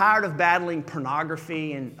 You're tired of battling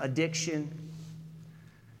pornography and addiction.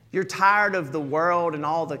 You're tired of the world and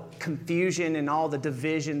all the confusion and all the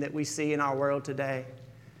division that we see in our world today.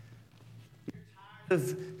 You're tired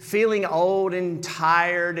of feeling old and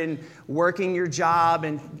tired and working your job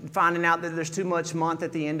and finding out that there's too much month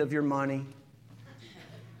at the end of your money.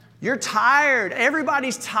 You're tired.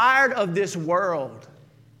 Everybody's tired of this world.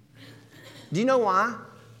 Do you know why?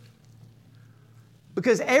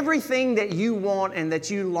 Because everything that you want and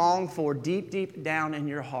that you long for deep, deep down in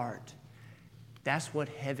your heart, that's what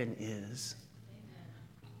heaven is.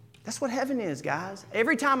 That's what heaven is, guys.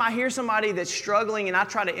 Every time I hear somebody that's struggling, and I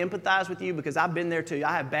try to empathize with you because I've been there too.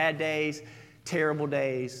 I have bad days, terrible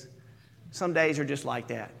days. Some days are just like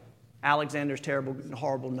that. Alexander's terrible,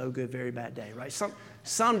 horrible, no good, very bad day, right?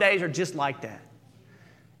 Some days are just like that.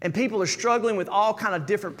 And people are struggling with all kind of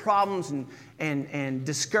different problems and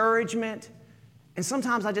discouragement. And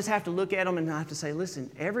sometimes I just have to look at them and I have to say, listen,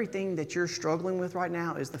 everything that you're struggling with right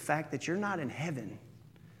now is the fact that you're not in heaven.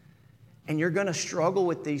 And you're going to struggle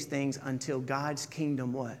with these things until God's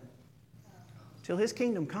kingdom what? Till his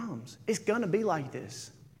kingdom comes. It's going to be like this.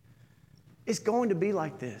 It's going to be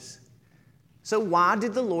like this. So why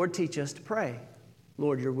did the Lord teach us to pray?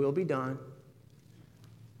 Lord, your will be done.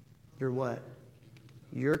 Your what?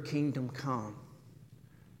 Your kingdom come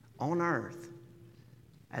on earth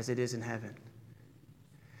as it is in heaven.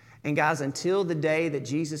 And guys, until the day that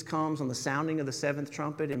Jesus comes on the sounding of the seventh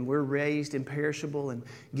trumpet and we're raised imperishable and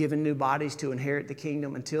given new bodies to inherit the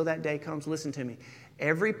kingdom, until that day comes, listen to me.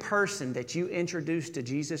 Every person that you introduce to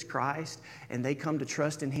Jesus Christ and they come to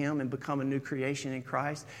trust in him and become a new creation in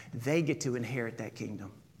Christ, they get to inherit that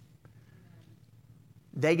kingdom.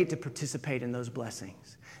 They get to participate in those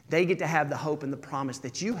blessings. They get to have the hope and the promise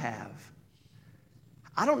that you have.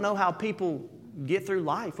 I don't know how people get through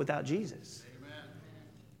life without Jesus. Amen.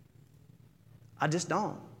 I just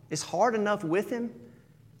don't. It's hard enough with him.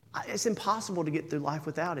 It's impossible to get through life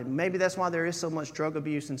without him. Maybe that's why there is so much drug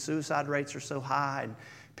abuse and suicide rates are so high and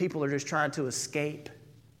people are just trying to escape.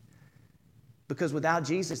 Because without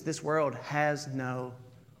Jesus, this world has no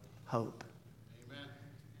hope. Amen.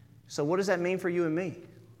 So what does that mean for you and me?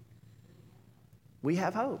 We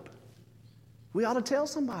have hope. We ought to tell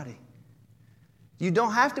somebody. You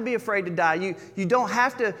don't have to be afraid to die. You don't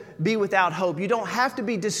have to be without hope. You don't have to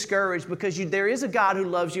be discouraged because there is a God who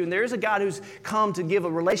loves you and there is a God who's come to give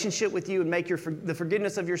a relationship with you and make the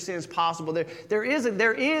forgiveness of your sins possible. There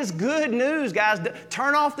is good news, guys.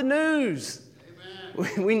 Turn off the news.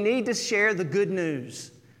 Amen. We need to share the good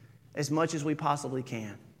news as much as we possibly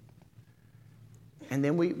can. And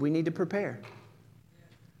then we need to prepare.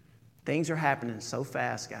 Things are happening so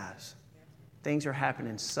fast, guys. Things are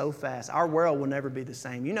happening so fast. Our world will never be the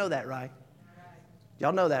same. You know that, right?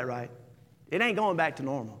 Y'all know that, right? It ain't going back to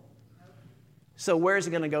normal. So where's it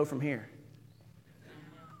going to go from here?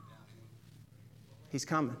 He's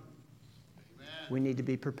coming. We need to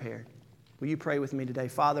be prepared. Will you pray with me today?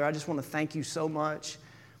 Father, I just want to thank you so much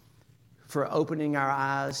for opening our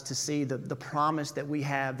eyes to see the promise that we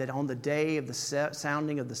have that on the day of the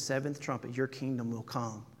sounding of the seventh trumpet, your kingdom will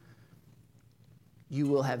come. You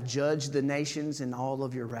will have judged the nations in all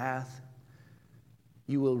of your wrath.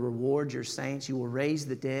 You will reward your saints. You will raise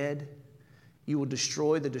the dead. You will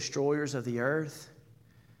destroy the destroyers of the earth.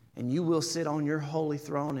 And you will sit on your holy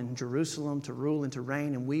throne in Jerusalem to rule and to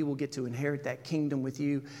reign. And we will get to inherit that kingdom with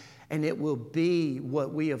you. And it will be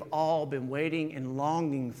what we have all been waiting and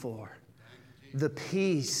longing for. The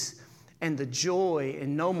peace and the joy,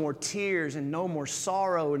 and no more tears, and no more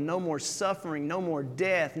sorrow, and no more suffering, no more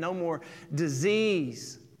death, no more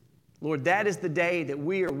disease. Lord, that is the day that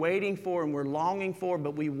we are waiting for and we're longing for,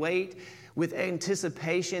 but we wait with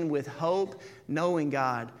anticipation, with hope, knowing,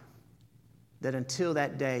 God, that until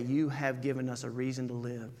that day, you have given us a reason to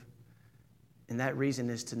live. And that reason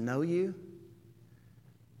is to know you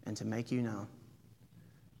and to make you known.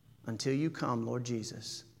 Until you come, Lord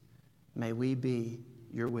Jesus, may we be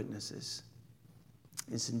your witnesses.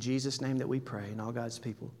 It's in Jesus' name that we pray. And all God's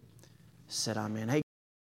people said amen. Hey,